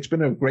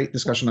been a great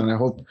discussion, and I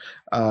hope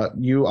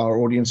you, our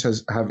audience,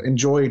 have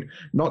enjoyed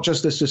not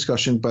just this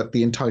discussion but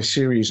the entire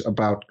series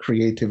about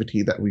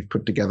creativity that we've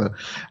put together.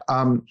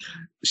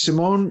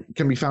 Simone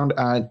can be found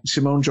at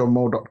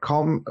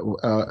simonejormo.com,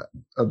 her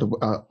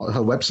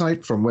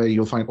website, from where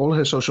you'll find all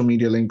her social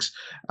media links,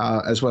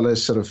 as well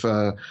as sort of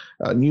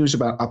news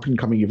about up and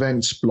coming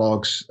events,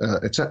 blogs,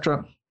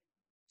 etc.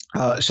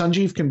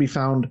 Sanjeev can be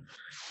found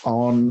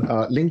on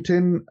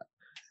LinkedIn,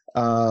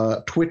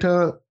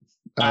 Twitter,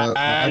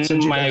 and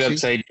my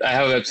website. I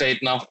have a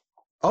website now.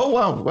 Oh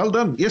wow! Well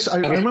done. Yes, I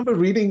remember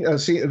reading. I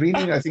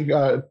think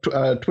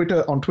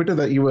Twitter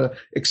that you were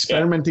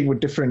experimenting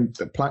with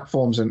different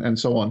platforms and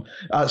so on.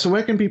 So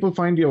where can people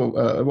find your?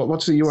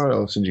 What's the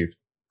URL, Sanjeev?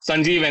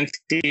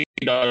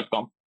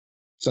 SanjeevNC.com.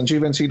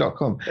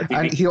 SanjeevNC.com.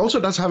 And he also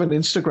does have an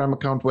Instagram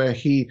account where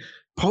he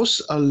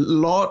posts a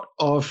lot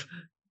of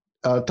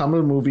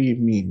Tamil movie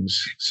memes.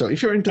 So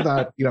if you're into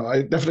that,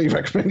 I definitely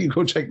recommend you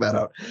go check that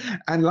out.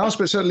 And last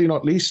but certainly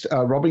not least,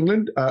 Rob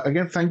England,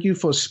 again, thank you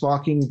for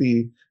sparking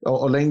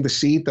or laying the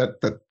seed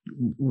that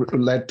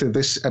led to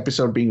this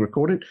episode being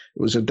recorded.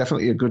 It was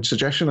definitely a good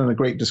suggestion and a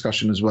great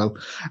discussion as well.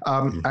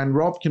 And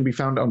Rob can be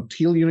found on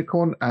Teal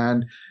Unicorn,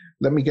 and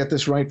let me get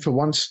this right for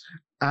once,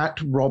 at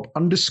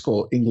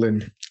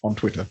Rob_England on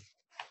Twitter.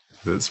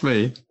 That's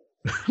me.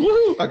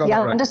 Woo, I got the that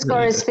right.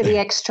 Underscore is for the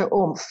extra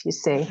oomph, you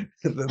see.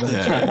 And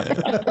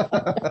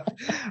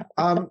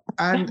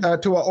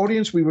to our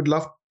audience, we would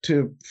love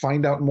to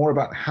find out more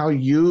about how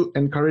you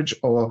encourage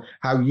or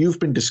how you've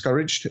been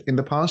discouraged in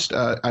the past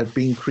at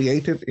being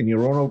creative in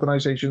your own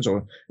organizations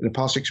or in a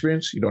past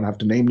experience. You don't have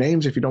to name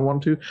names if you don't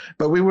want to,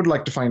 but we would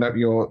like to find out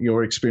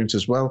your experience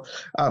as well.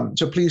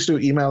 So please do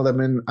email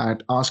them in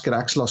at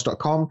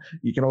ask@axelos.com.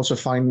 You can also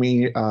find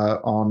me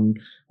on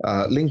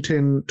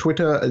LinkedIn,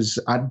 Twitter as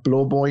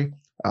 @blowboy.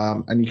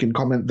 And you can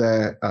comment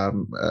there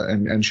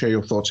and share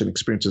your thoughts and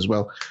experience as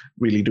well.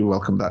 Really do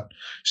welcome that.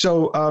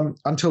 So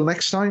until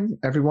next time,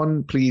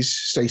 everyone, please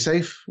stay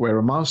safe, wear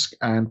a mask,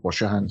 and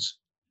wash your hands.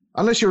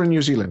 Unless you're in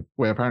New Zealand,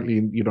 where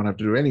apparently you don't have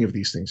to do any of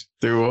these things.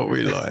 Do what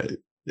we like.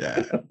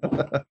 Yeah.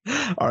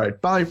 All right.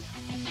 Bye.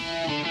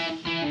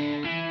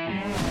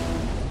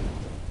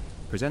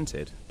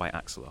 Presented by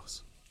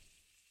Axelos.